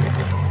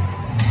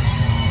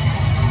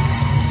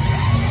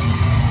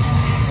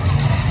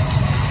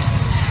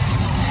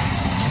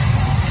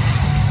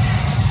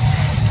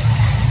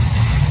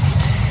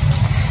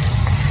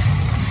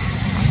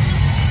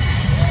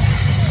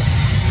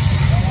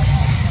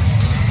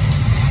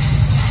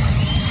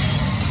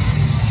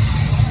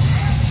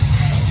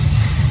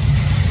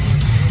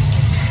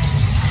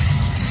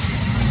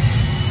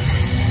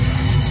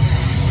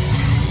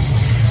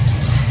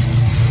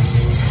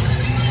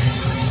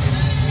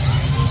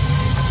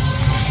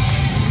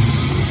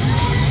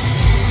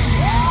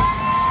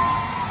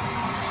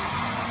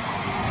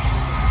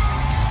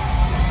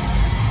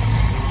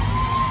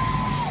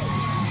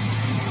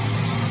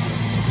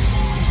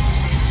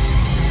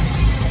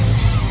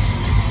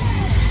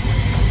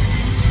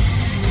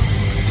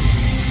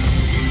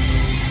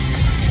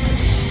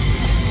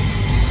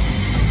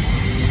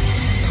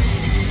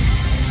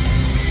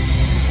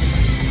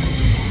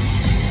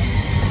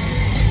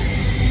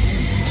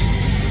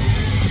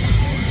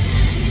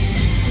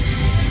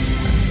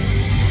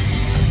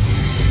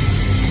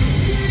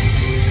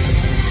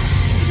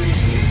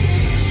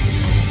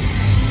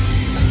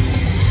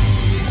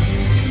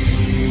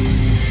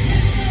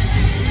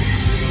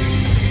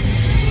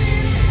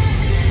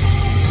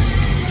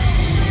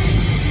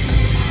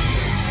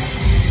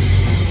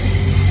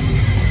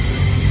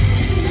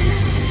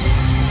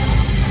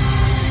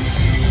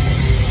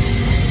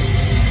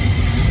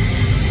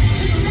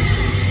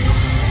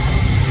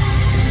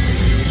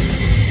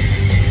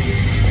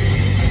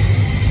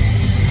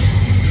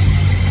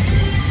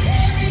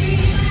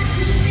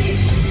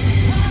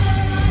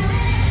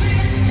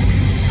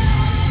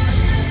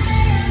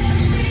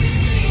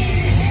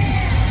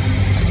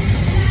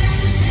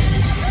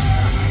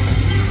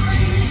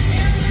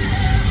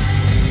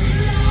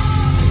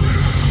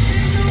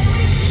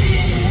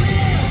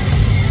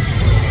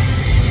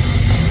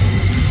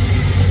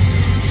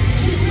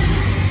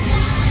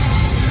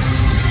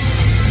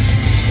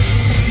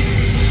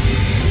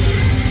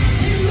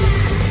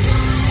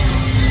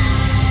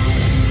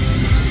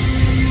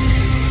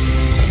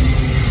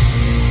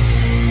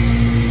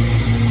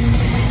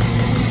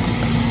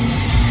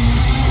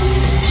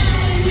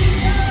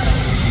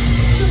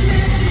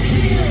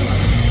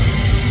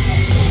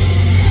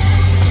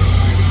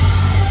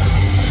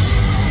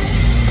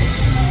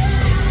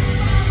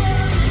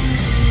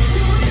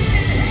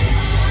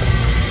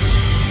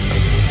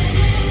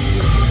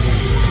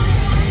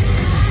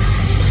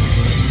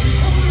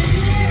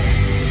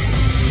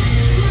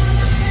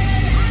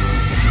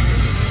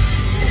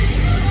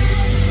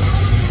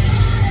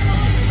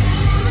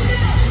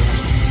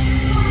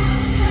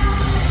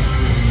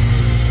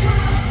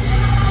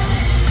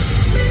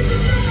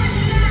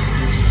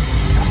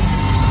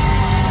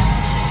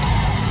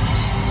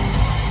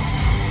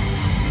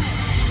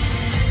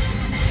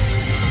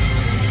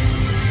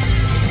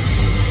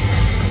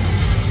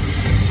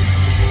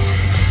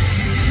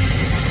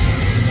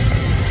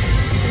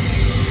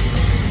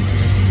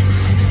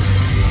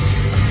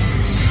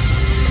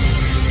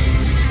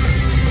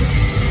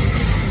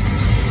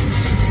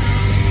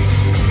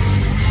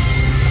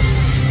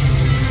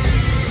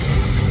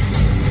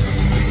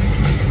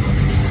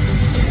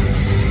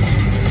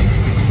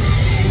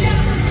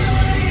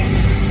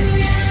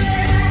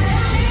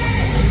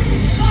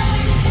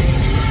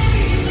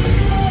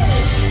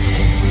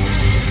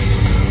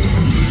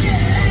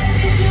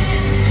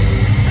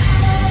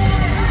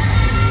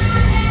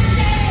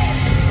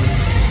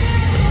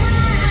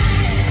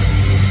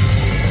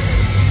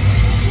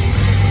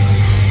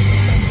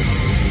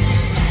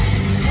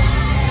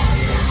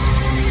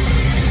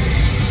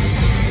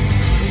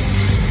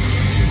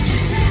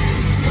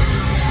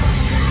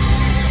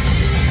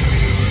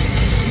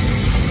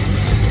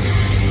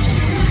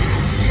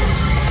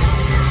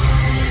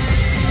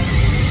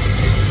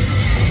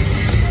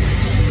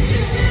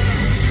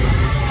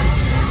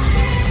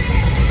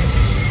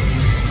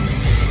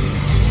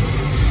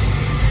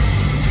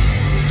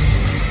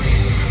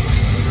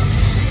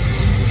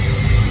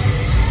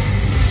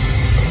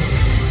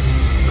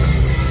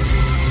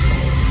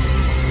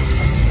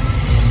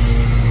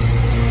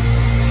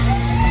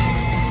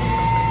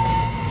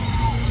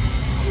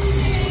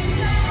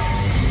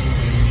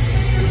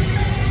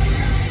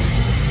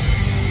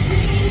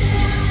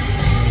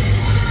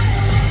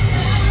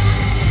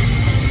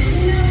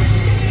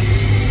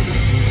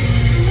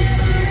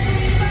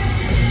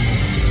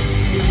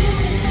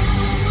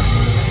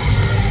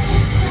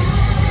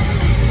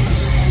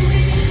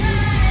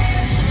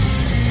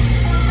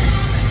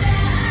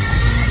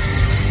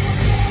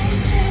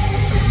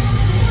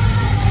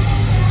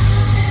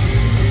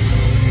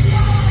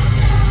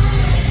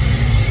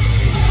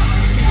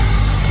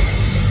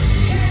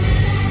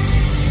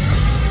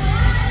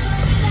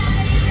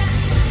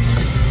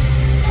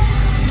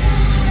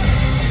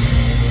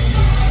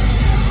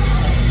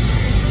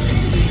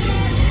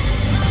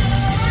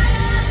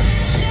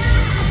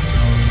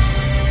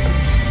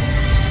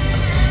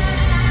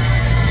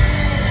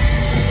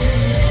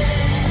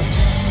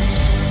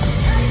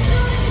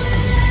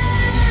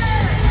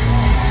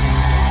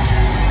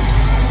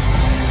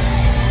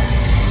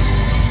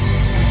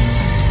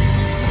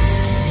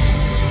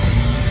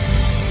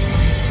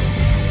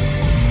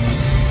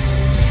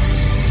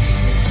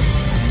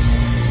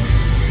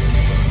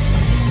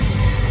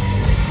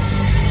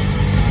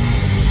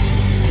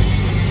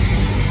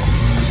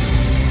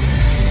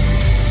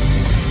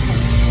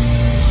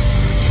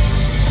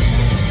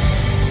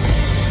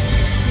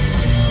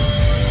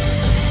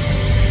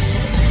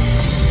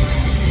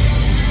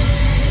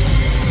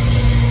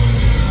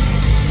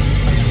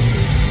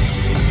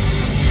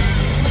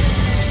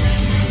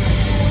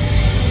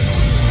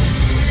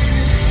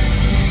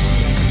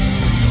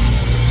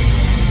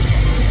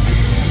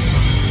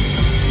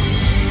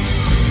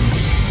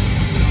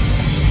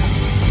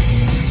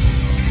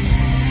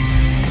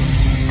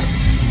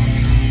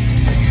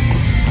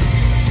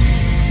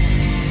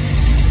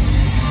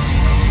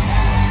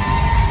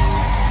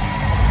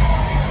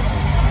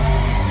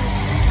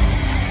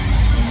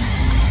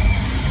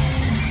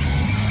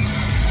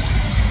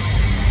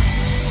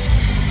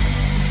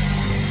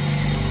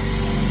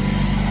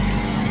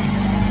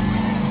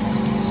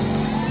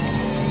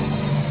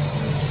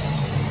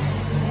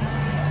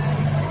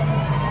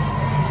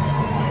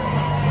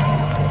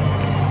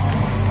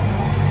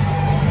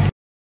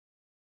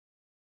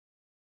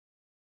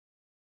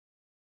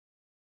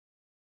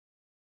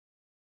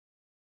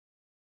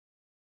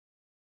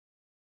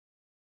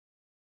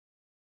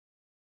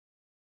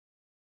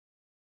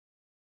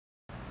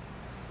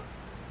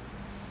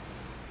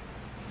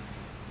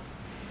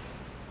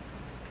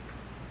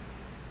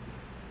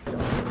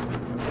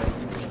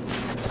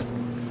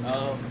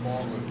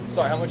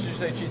 Sorry, how much did you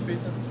say cheese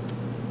pizza?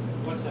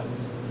 What's that?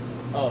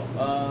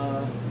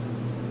 Oh,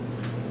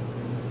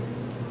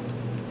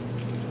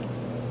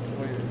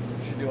 we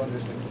should do under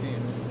 16.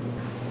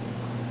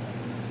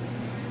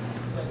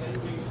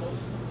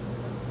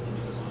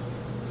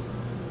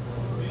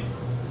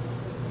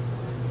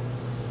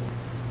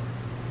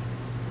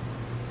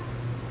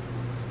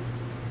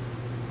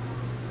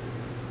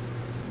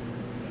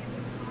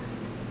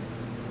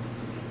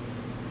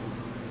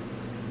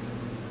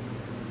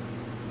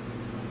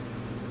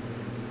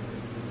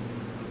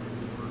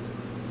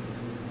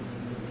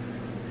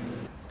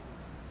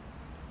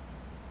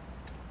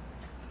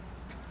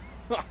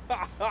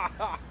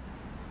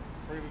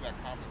 Afraid of that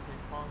common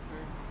ping pong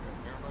thing that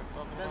everybody's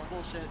talking That's about?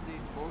 bullshit,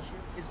 dude. Bullshit?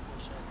 It's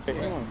bullshit. Hey,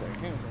 hang on a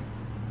second.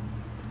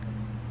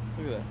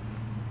 Look at that.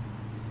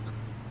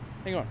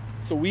 Hang on.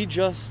 So we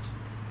just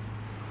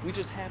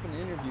happened to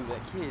interview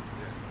that kid.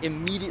 Yeah.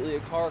 Immediately a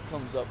car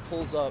comes up,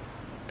 pulls up,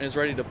 and is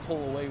ready to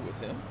pull away with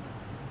him.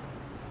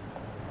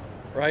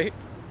 Right?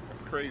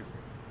 That's crazy.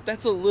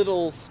 That's a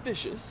little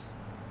suspicious.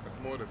 That's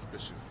more than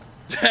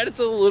suspicious. That's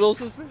a little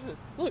suspicious.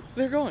 Look,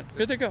 they're going.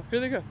 Here they go. Here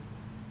they go.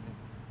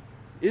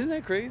 Isn't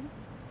that crazy?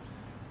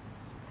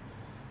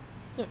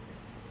 Look.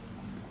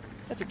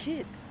 That's a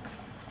kid.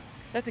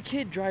 That's a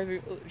kid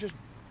driving, just...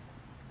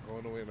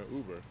 Going away in an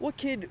Uber. What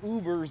kid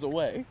Ubers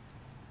away?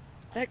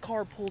 That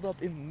car pulled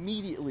up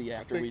immediately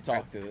after we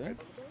talked to them.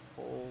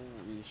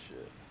 Holy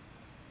shit.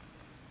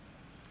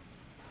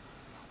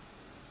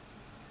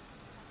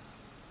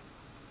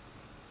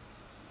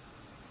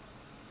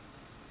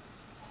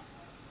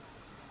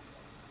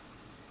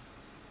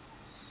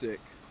 Sick.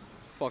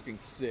 Fucking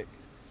sick.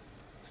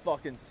 It's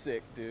fucking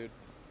sick, dude.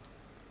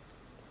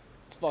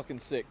 It's fucking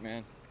sick,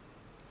 man.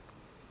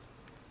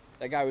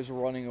 That guy was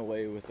running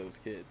away with those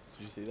kids.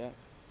 Did you see that?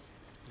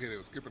 Yeah, they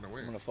were skipping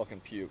away. I'm gonna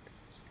fucking puke.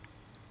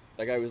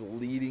 That guy was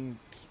leading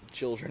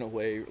children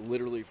away,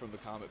 literally from the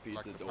Comet Pizza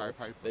Like the door. Pied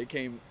Piper? They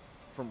came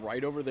from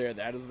right over there.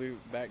 That is the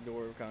back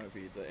door of Comet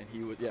Pizza, and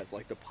he was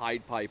like the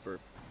Pied Piper.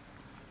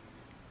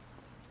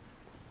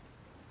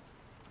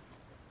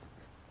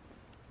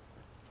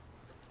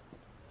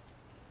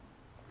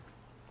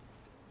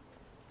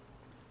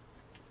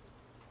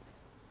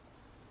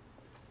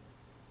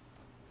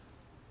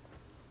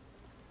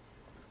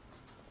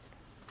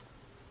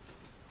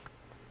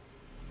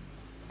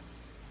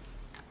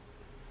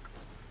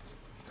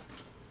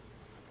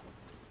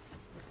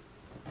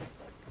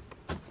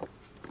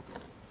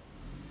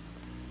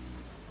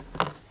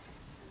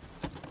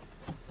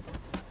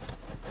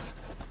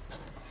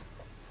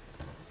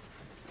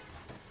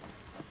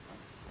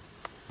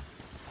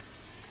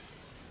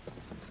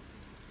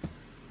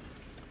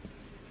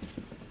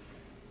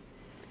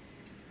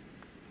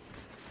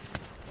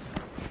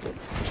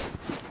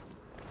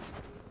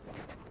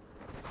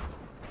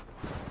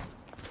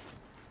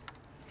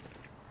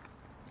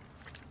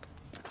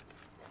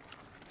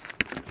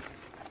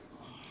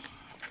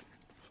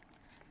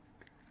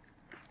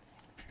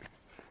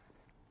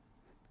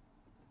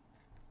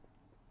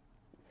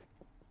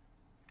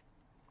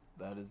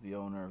 That is the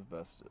owner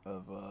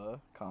of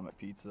Comet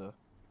Pizza,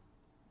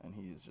 and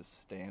he's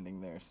just standing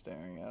there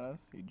staring at us.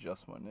 He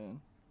just went in.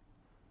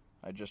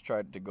 I just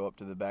tried to go up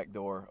to the back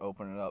door,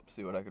 open it up,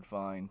 see what I could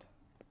find,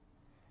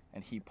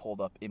 and he pulled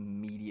up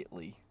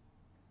immediately.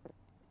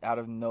 Out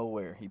of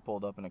nowhere, he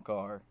pulled up in a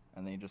car,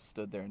 and then he just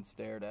stood there and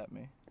stared at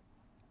me.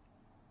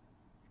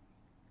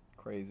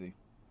 Crazy.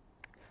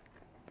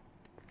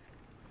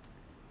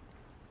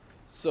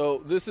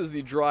 So this is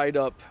the dried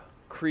up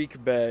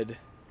creek bed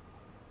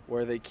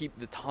where they keep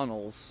the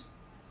tunnels.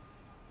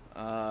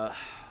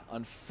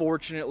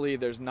 Unfortunately,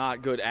 there's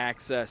not good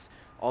access.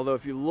 Although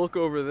if you look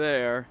over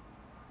there,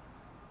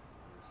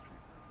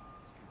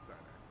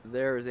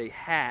 there is a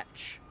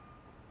hatch.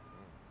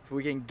 If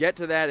we can get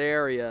to that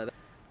area,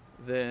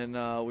 then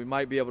we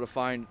might be able to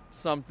find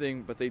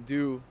something, but they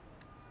do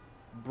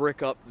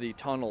brick up the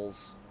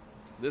tunnels.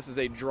 This is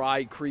a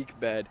dry creek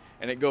bed,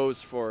 and it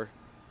goes for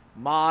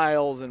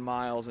miles and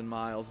miles and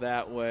miles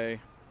that way.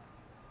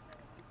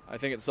 I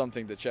think it's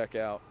something to check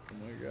out. Oh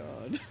my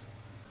god.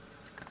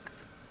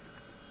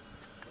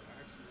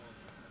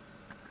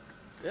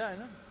 Yeah, I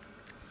know.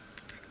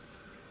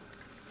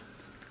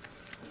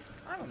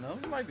 I don't know.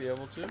 You might be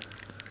able to.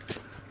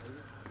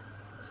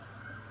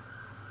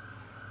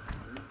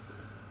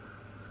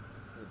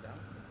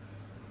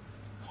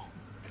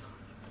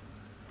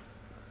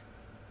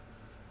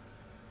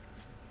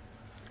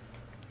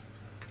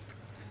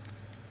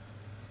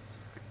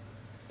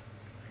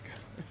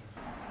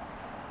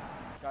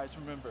 Guys,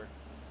 remember,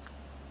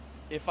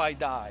 if I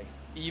die,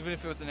 even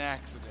if it was an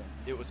accident,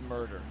 it was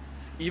murder.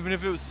 Even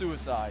if it was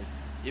suicide,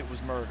 it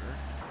was murder.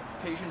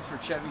 Patients for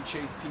Chevy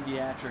Chase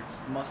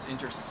Pediatrics must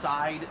enter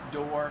side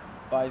door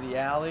by the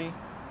alley.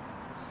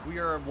 We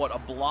are, what, a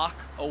block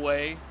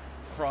away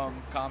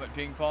from Comet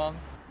Ping Pong?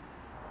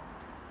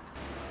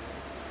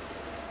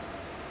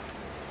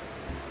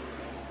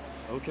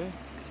 Okay.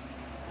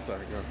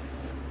 Sorry, go.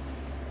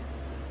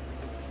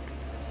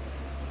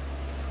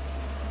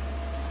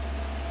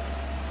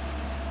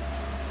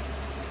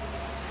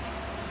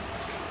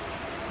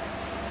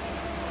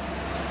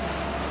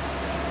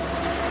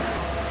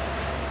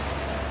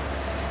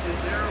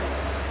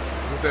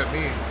 What's that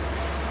mean?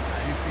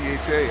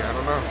 DCHA, I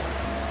don't know.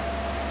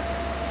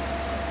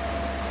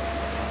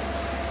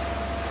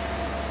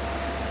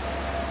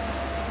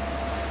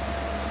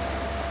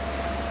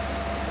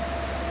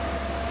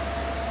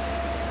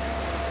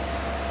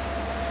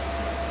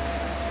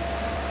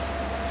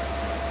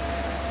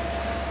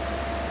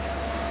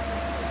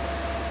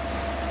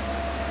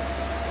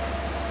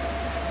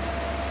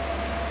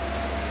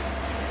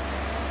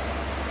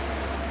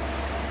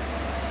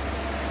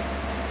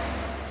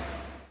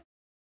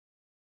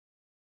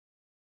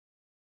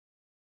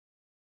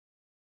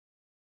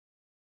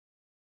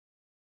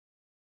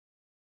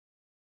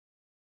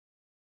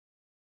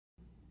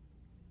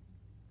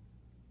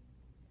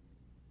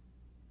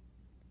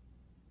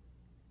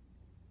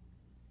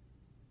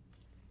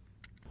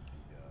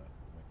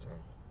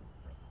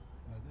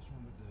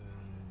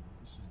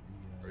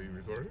 Are you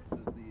recording?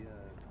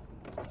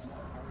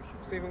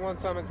 Receiving one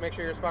summons, make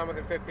sure you respond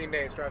within 15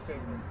 days. Drive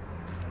safely.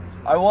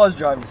 I was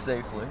driving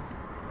safely.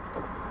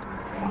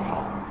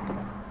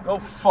 Go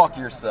fuck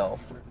yourself.